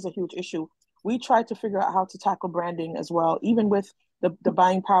 Branding is a huge issue. We tried to figure out how to tackle branding as well, even with the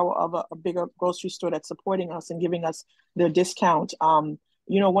buying power of a bigger grocery store that's supporting us and giving us their discount.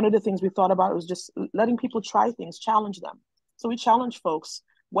 One of the things we thought about was just letting people try things, challenge them. So we challenge folks,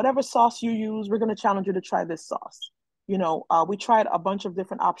 whatever sauce you use, we're going to challenge you to try this sauce. We tried a bunch of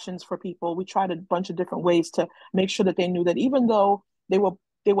different options for people. We tried a bunch of different ways to make sure that they knew that even though they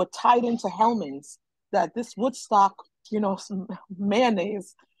were tied into Hellmann's, that this Woodstock, some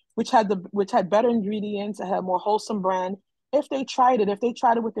mayonnaise, which had better ingredients, it had a more wholesome brand. If they tried it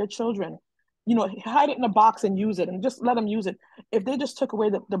with their children, hide it in a box and use it, and just let them use it. If they just took away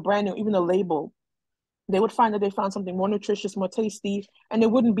the brand name, even the label, they would find that they found something more nutritious, more tasty, and there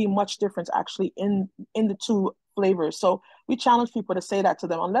wouldn't be much difference actually in the two flavors. So we challenge people to say that to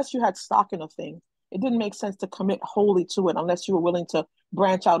them. Unless you had stock in a thing, it didn't make sense to commit wholly to it unless you were willing to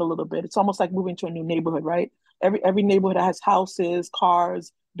branch out a little bit. It's almost like moving to a new neighborhood, right? Every neighborhood has houses,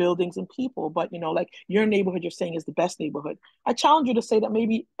 cars, buildings, and people. But like your neighborhood, you're saying is the best neighborhood. I challenge you to say that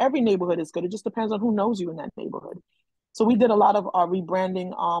maybe every neighborhood is good. It just depends on who knows you in that neighborhood. So we did a lot of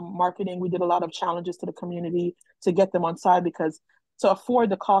rebranding, marketing. We did a lot of challenges to the community to get them on side, because to afford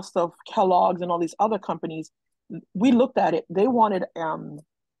the cost of Kellogg's and all these other companies, we looked at it. They wanted, I'm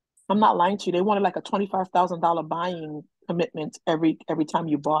not lying to you, they wanted like a $25,000 buying commitment every time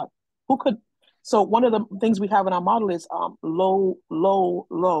you bought. Who could? So one of the things we have in our model is low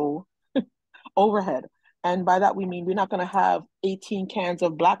overhead. And by that, we mean we're not going to have 18 cans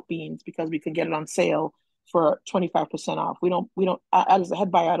of black beans because we can get it on sale for 25% off. We don't, as a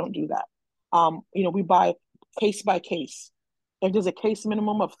head buyer, I don't do that. We buy case by case. If there's a case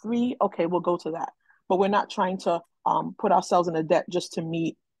minimum of 3, okay, we'll go to that. But we're not trying to put ourselves in a debt just to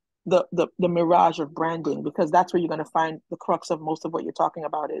meet the mirage of branding, because that's where you're going to find the crux of most of what you're talking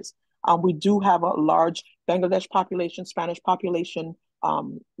about is. We do have a large Bangladesh population, Spanish population,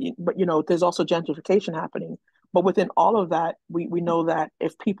 but there's also gentrification happening. But within all of that, we know that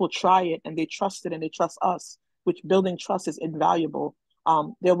if people try it and they trust it and they trust us, which building trust is invaluable,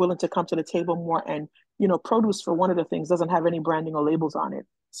 they're willing to come to the table more. And produce, for one of the things, doesn't have any branding or labels on it.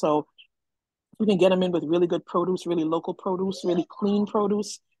 So we can get them in with really good produce, really local produce, really clean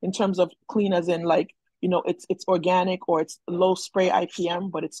produce, in terms of clean as in it's organic or it's low spray IPM,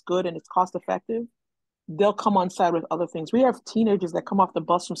 but it's good and it's cost effective. They'll come on side with other things. We have teenagers that come off the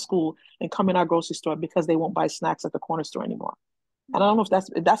bus from school and come in our grocery store because they won't buy snacks at the corner store anymore. And I don't know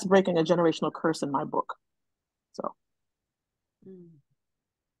if that's breaking a generational curse in my book. So.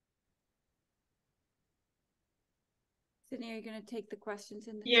 Sydney, are you going to take the questions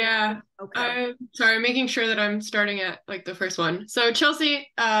in the Yeah. chat? Okay. Sorry, I'm making sure that I'm starting at like the first one. So Chelsea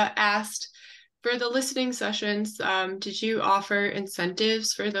asked, for the listening sessions, did you offer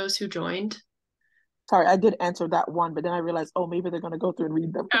incentives for those who joined? Sorry, I did answer that one, but then I realized, maybe they're going to go through and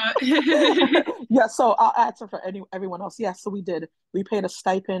read them. Yeah, so I'll answer for everyone else. Yeah, so we did. We paid a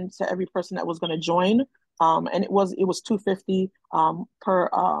stipend to every person that was going to join, and it was $250 per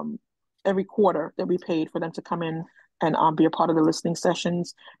every quarter that we paid for them to come in and be a part of the listening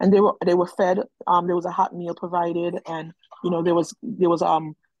sessions. And they were fed. There was a hot meal provided, and there was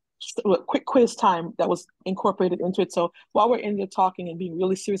quick quiz time that was incorporated into it. So while we're in there talking and being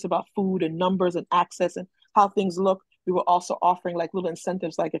really serious about food and numbers and access and how things look, we were also offering like little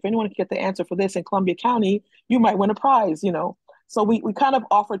incentives, like if anyone can get the answer for this in Columbia County, you might win a prize. So we kind of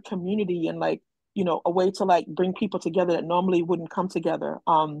offered community and a way to like bring people together that normally wouldn't come together.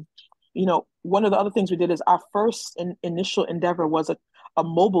 One of the other things we did is our first initial endeavor was a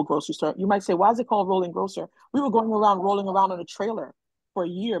mobile grocery store. You might say, why is it called Rolling Grocer? We were rolling around on a trailer for a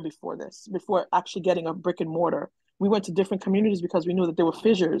year before actually getting a brick and mortar. We went to different communities because we knew that there were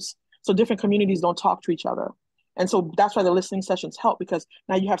fissures. So different communities don't talk to each other. And so that's why the listening sessions help, because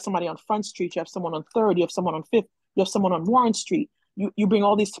now you have somebody on Front Street, you have someone on 3rd, you have someone on 5th, you have someone on Warren Street. You bring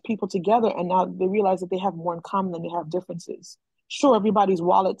all these people together, and now they realize that they have more in common than they have differences. Sure, everybody's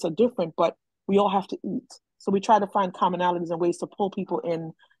wallets are different, but we all have to eat. So we try to find commonalities and ways to pull people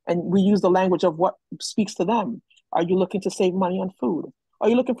in, and we use the language of what speaks to them. Are you looking to save money on food? Are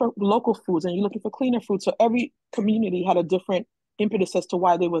you looking for local foods, and you're looking for cleaner food? So every community had a different impetus as to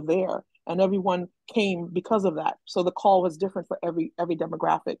why they were there, and everyone came because of that. So the call was different for every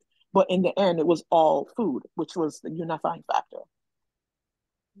demographic, but in the end, it was all food, which was the unifying factor.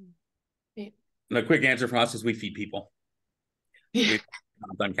 And a quick answer for us is we feed people. Yeah. We've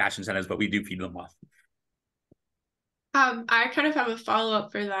not done cash incentives, but we do feed them well. I kind of have a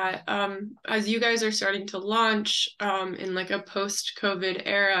follow-up for that. As you guys are starting to launch in like a post-COVID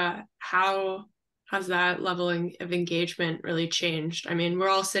era, how has that level of engagement really changed? I mean, we're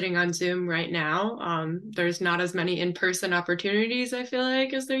all sitting on Zoom right now. There's not as many in-person opportunities, I feel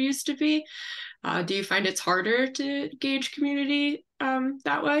like, as there used to be. Do you find it's harder to gauge community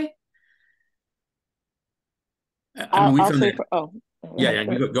that way? I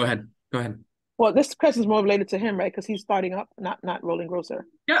mean, go ahead. Well, this question is more related to him, right? Because he's starting up, not Rolling Grocer.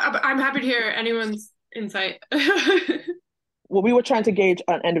 Yeah, I'm happy to hear anyone's insight. Well, we were trying to gauge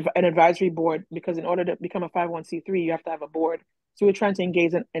an advisory board, because in order to become a 501c3, you have to have a board. So we're trying to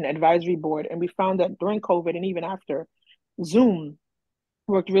engage an advisory board. And we found that during COVID and even after, Zoom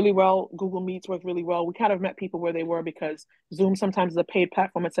worked really well. Google Meets worked really well. We kind of met people where they were, because Zoom sometimes is a paid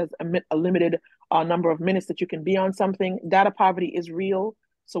platform. It says a limited number of minutes that you can be on something. Data poverty is real.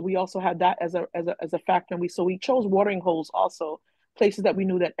 So we also had that as a factor. And we chose watering holes also, places that we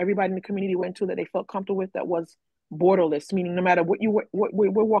knew that everybody in the community went to, that they felt comfortable with, that was borderless, meaning no matter what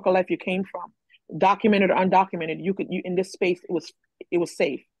walk of life you came from, documented or undocumented, you in this space, it was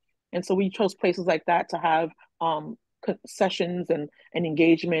safe. And so we chose places like that to have sessions and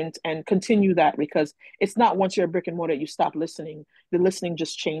engagement, and continue that, because it's not once you're a brick and mortar you stop listening. The listening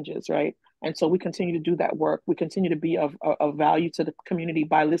just changes, right? And so we continue to do that work. We continue to be of value to the community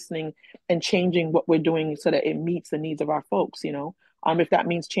by listening and changing what we're doing so that it meets the needs of our folks. If that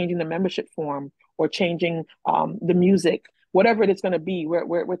means changing the membership form or changing the music, whatever it is going to be,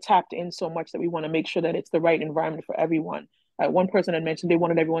 we're tapped in so much that we want to make sure that it's the right environment for everyone. One person had mentioned they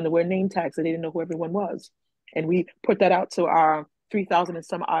wanted everyone to wear name tags, so they didn't know who everyone was. And we put that out to our 3,000 and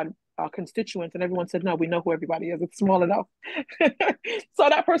some odd constituents, and everyone said, no, we know who everybody is. It's small enough. So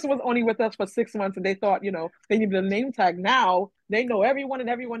that person was only with us for 6 months, and they thought, they needed a name tag. Now they know everyone, and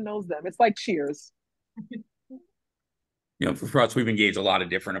everyone knows them. It's like Cheers. For us, we've engaged a lot of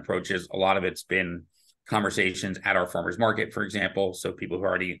different approaches. A lot of it's been conversations at our farmers market, for example. So people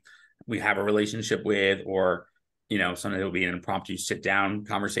who we have a relationship with, or, sometimes it'll be an impromptu sit down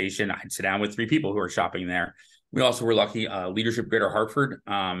conversation. I'd sit down with 3 people who are shopping there. We also were lucky, Leadership Greater Hartford,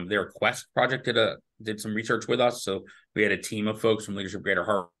 their Quest project did some research with us. So we had a team of folks from Leadership Greater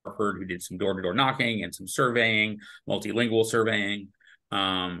Hartford who did some door-to-door knocking and some surveying, multilingual surveying.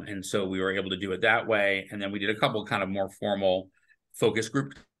 And so we were able to do it that way. And then we did a couple kind of more formal focus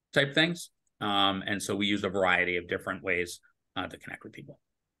group type things. And so we used a variety of different ways to connect with people.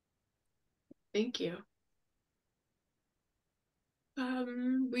 Thank you.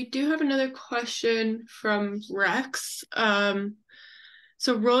 We do have another question from Rex.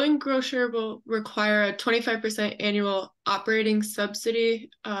 So Rolling Grocer will require a 25% annual operating subsidy.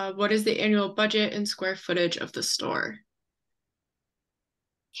 What is the annual budget and square footage of the store?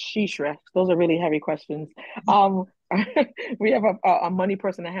 Sheesh, Rex. Those are really heavy questions. We have a money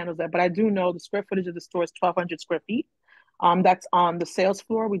person that handles that, but I do know the square footage of the store is 1,200 square feet. That's on the sales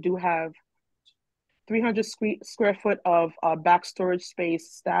floor. We do have 300 square foot of back storage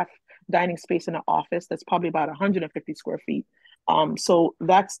space, staff dining space in an office. That's probably about 150 square feet. So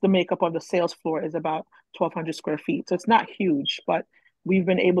that's the makeup of the sales floor, is about 1,200 square feet. So it's not huge, but we've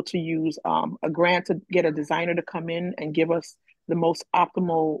been able to use a grant to get a designer to come in and give us the most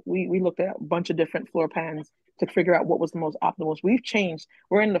optimal. We looked at a bunch of different floor plans to figure out what was the most optimal. We've changed.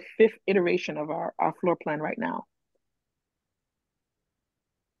 We're in the 5th iteration of our floor plan right now.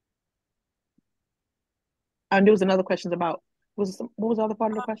 And there was another question about, what was the other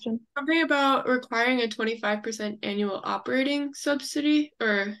part of the question? Something about requiring a 25% annual operating subsidy,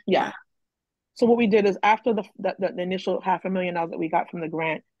 or yeah. So what we did is, after the initial $500,000 that we got from the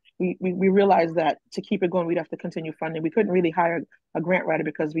grant, we realized that to keep it going, we'd have to continue funding. We couldn't really hire a grant writer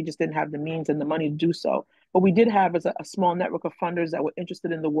because we just didn't have the means and the money to do so. What we did have is a small network of funders that were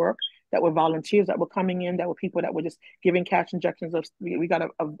interested in the work, that were volunteers that were coming in, that were people that were just giving cash injections. We got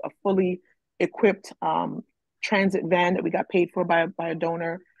a fully equipped transit van that we got paid for by a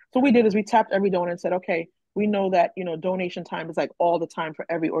donor. So what we did is we tapped every donor and said, okay, we know that donation time is like all the time for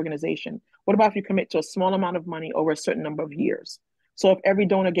every organization. What about if you commit to a small amount of money over a certain number of years? So if every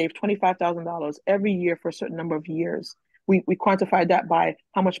donor gave $25,000 every year for a certain number of years, we quantified that by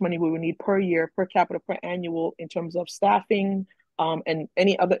how much money we would need per year, per capita, per annual, in terms of staffing, and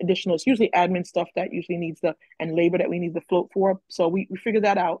any other additional. It's usually admin stuff that usually needs and labor that we need to float for. So we figured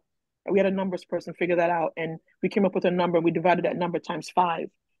that out. We had a numbers person figure that out, and we came up with a number. We divided that number times 5.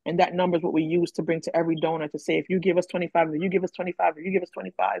 And that number is what we use to bring to every donor to say, if you give us 25, or you give us 25, or you give us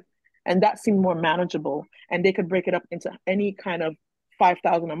 25. And that seemed more manageable. And they could break it up into any kind of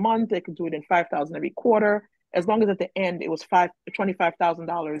 5,000 a month. They could do it in 5,000 every quarter. As long as at the end, it was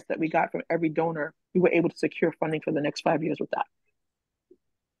 $25,000 that we got from every donor, we were able to secure funding for the next 5 years with that.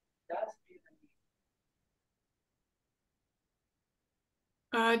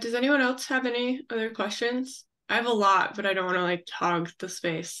 Does anyone else have any other questions? I have a lot, but I don't want to hog the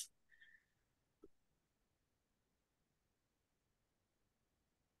space.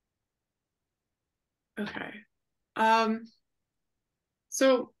 Okay.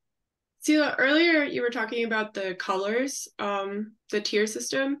 So Selha, earlier you were talking about the colors, the tier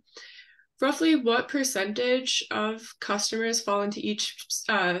system. Roughly what percentage of customers fall into each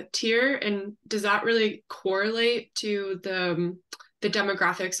tier, and does that really correlate to the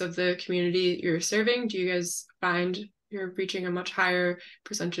demographics of the community you're serving? Do you guys find you're reaching a much higher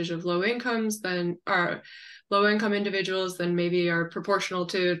percentage of low income individuals than maybe are proportional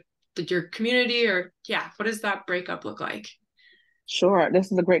to your community? Or what does that breakup look like? Sure,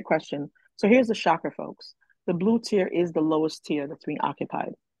 this is a great question. So here's the shocker, folks. The blue tier is the lowest tier that's being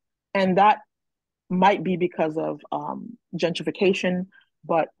occupied. And that might be because of gentrification,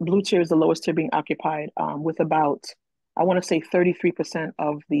 but blue tier is the lowest tier being occupied, with about, I want to say 33%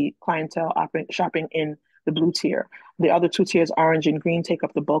 of the clientele shopping in the blue tier. The other 2 tiers, orange and green, take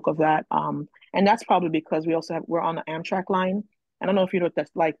up the bulk of that. And that's probably because we're on the Amtrak line. I don't know if you know what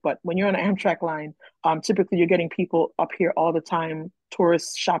that's like, but when you're on the Amtrak line, typically you're getting people up here all the time,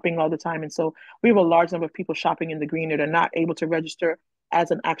 tourists shopping all the time. And so we have a large number of people shopping in the green that are not able to register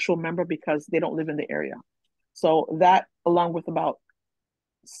as an actual member because they don't live in the area. So that, along with about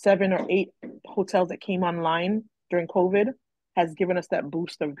 7 or 8 hotels that came online during COVID, has given us that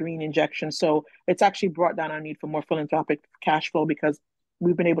boost of green injection. So it's actually brought down our need for more philanthropic cash flow because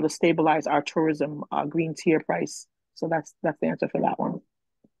we've been able to stabilize our tourism green tier price. So that's the answer for that one.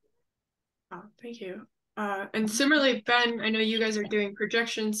 Oh, thank you. And similarly, Ben, I know you guys are doing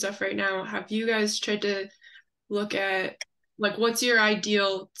projection stuff right now. Have you guys tried to look at, like, what's your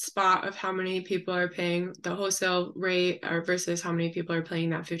ideal spot of how many people are paying the wholesale rate or versus how many people are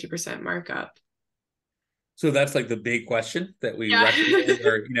paying that 50% markup? So that's like the big question that we Yeah. wrestle with,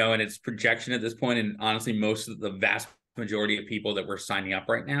 or, and it's projection at this point. And honestly, most of the vast majority of people that we're signing up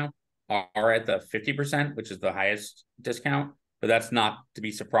right now are at the 50%, which is the highest discount. But that's not to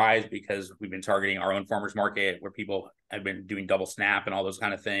be surprised, because we've been targeting our own farmers market where people have been doing double snap and all those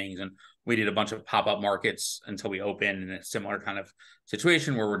kind of things. And we did a bunch of pop-up markets until we opened in a similar kind of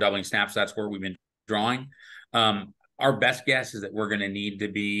situation where we're doubling snaps. That's where we've been drawing. Our best guess is that we're going to need to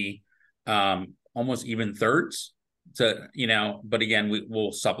be almost even thirds to, but again,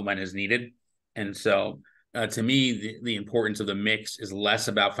 we'll supplement as needed. And so to me, the importance of the mix is less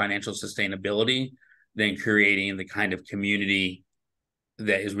about financial sustainability than creating the kind of community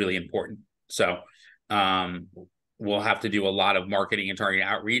that is really important. So we'll have to do a lot of marketing and targeting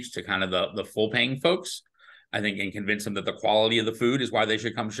outreach to kind of the full paying folks, I think, and convince them that the quality of the food is why they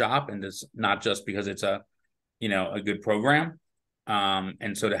should come shop, and it's not just because it's a good program.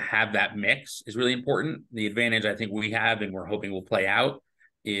 And so to have that mix is really important. The advantage I think we have, and we're hoping will play out,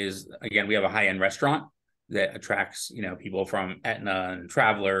 is, again, we have a high-end restaurant that attracts, people from Etna and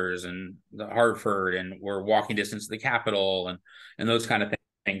Travelers and the Hartford, and we're walking distance to the Capitol and those kind of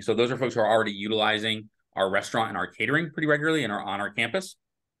things. So those are folks who are already utilizing our restaurant and our catering pretty regularly and are on our campus.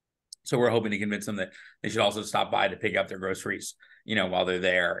 So we're hoping to convince them that they should also stop by to pick up their groceries, while they're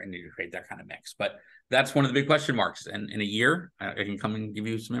there, and to create that kind of mix. But that's one of the big question marks. And in a year, I can come and give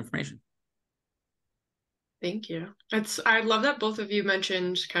you some information. Thank you. I love that both of you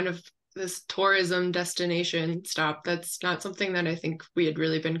mentioned kind of this tourism destination stop. That's not something that I think we had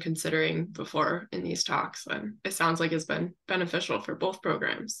really been considering before in these talks. And it sounds like it's been beneficial for both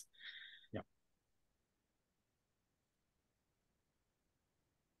programs. Yeah.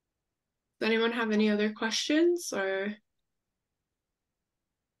 Does anyone have any other questions or?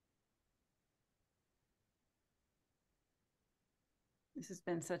 This has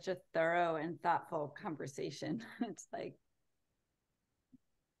been such a thorough and thoughtful conversation. It's like,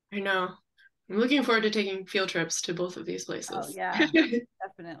 I know. I'm looking forward to taking field trips to both of these places. Oh yeah,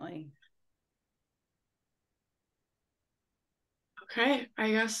 definitely. Okay,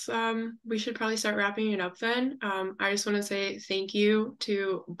 I guess we should probably start wrapping it up then. I just want to say thank you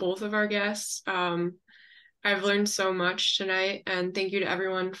to both of our guests. I've learned so much tonight, and thank you to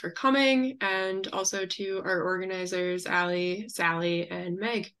everyone for coming, and also to our organizers, Allie, Sally, and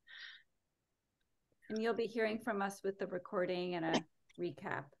Meg. And you'll be hearing from us with the recording and a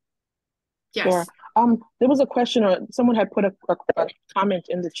recap. Yes. Sure. There was a question, or someone had put a comment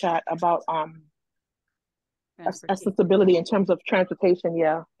in the chat about accessibility in terms of transportation.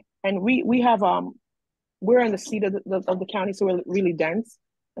 Yeah, and we have we're in the seat of the county, so we're really dense.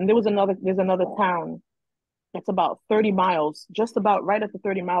 And there's another town that's about 30 miles, just about right at the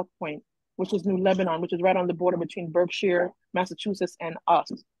 30-mile point, which is New Lebanon, which is right on the border between Berkshire, Massachusetts, and us.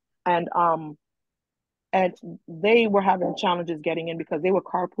 And they were having challenges getting in because they were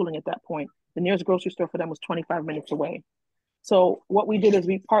carpooling at that point. The nearest grocery store for them was 25 minutes away. So what we did is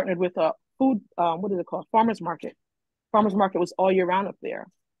we partnered with a food, what is it called? Farmers market. Farmers market was all year round up there,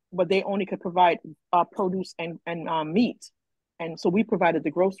 but they only could provide produce and meat. And so we provided the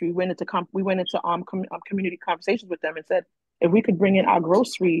grocery. We went into community conversations with them and said, if we could bring in our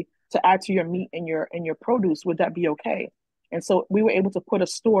grocery to add to your meat and your produce, would that be okay? And so we were able to put a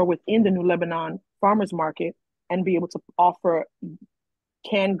store within the New Lebanon farmers market and be able to offer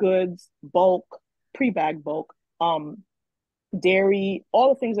canned goods, bulk, pre-bagged bulk, dairy,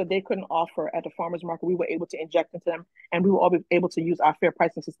 all the things that they couldn't offer at the farmers market, we were able to inject into them, and we were all able to use our fair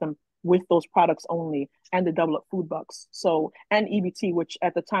pricing system with those products only, and the double up food bucks. So, and EBT, which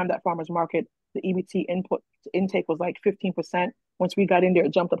at the time that farmers market, the EBT intake was like 15%. Once we got in there,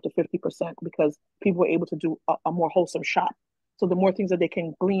 it jumped up to 50% because people were able to do a more wholesome shop. So the more things that they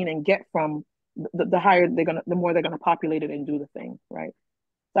can glean and get from, the higher the more they're gonna populate it and do the thing, right?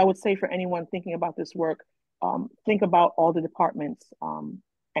 So I would say for anyone thinking about this work, think about all the departments, and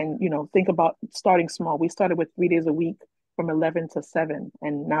think about starting small. We started with 3 days a week from 11 to 7,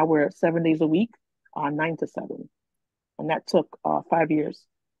 and now we're 7 days a week, 9 to 7, and that took 5 years.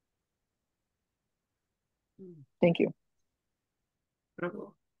 Thank you.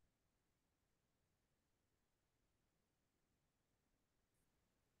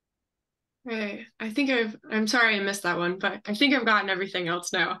 Okay, I'm sorry I missed that one, but I think I've gotten everything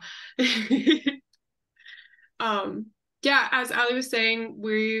else now. Yeah, as Ali was saying,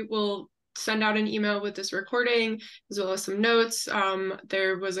 we will send out an email with this recording as well as some notes.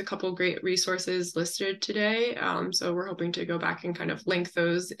 There was a couple great resources listed today. So we're hoping to go back and kind of link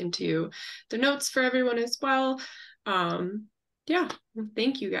those into the notes for everyone as well. Yeah,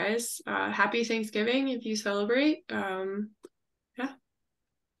 thank you guys. Happy Thanksgiving if you celebrate. Yeah.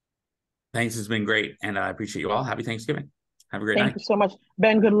 Thanks. It's been great. And I appreciate you all. Happy Thanksgiving. Have a great night. Thank you so much.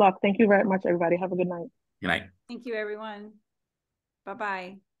 Ben, good luck. Thank you very much, everybody. Have a good night. Good night. Thank you, everyone.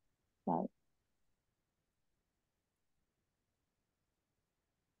 Bye-bye. Bye.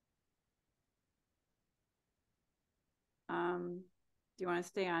 Do you want to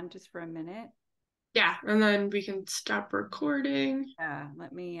stay on just for a minute? Yeah, and then we can stop recording. Yeah,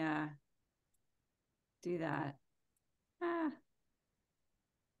 let me do that. Ah.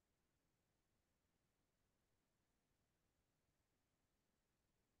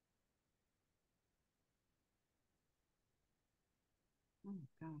 Oh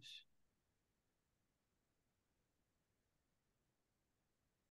gosh.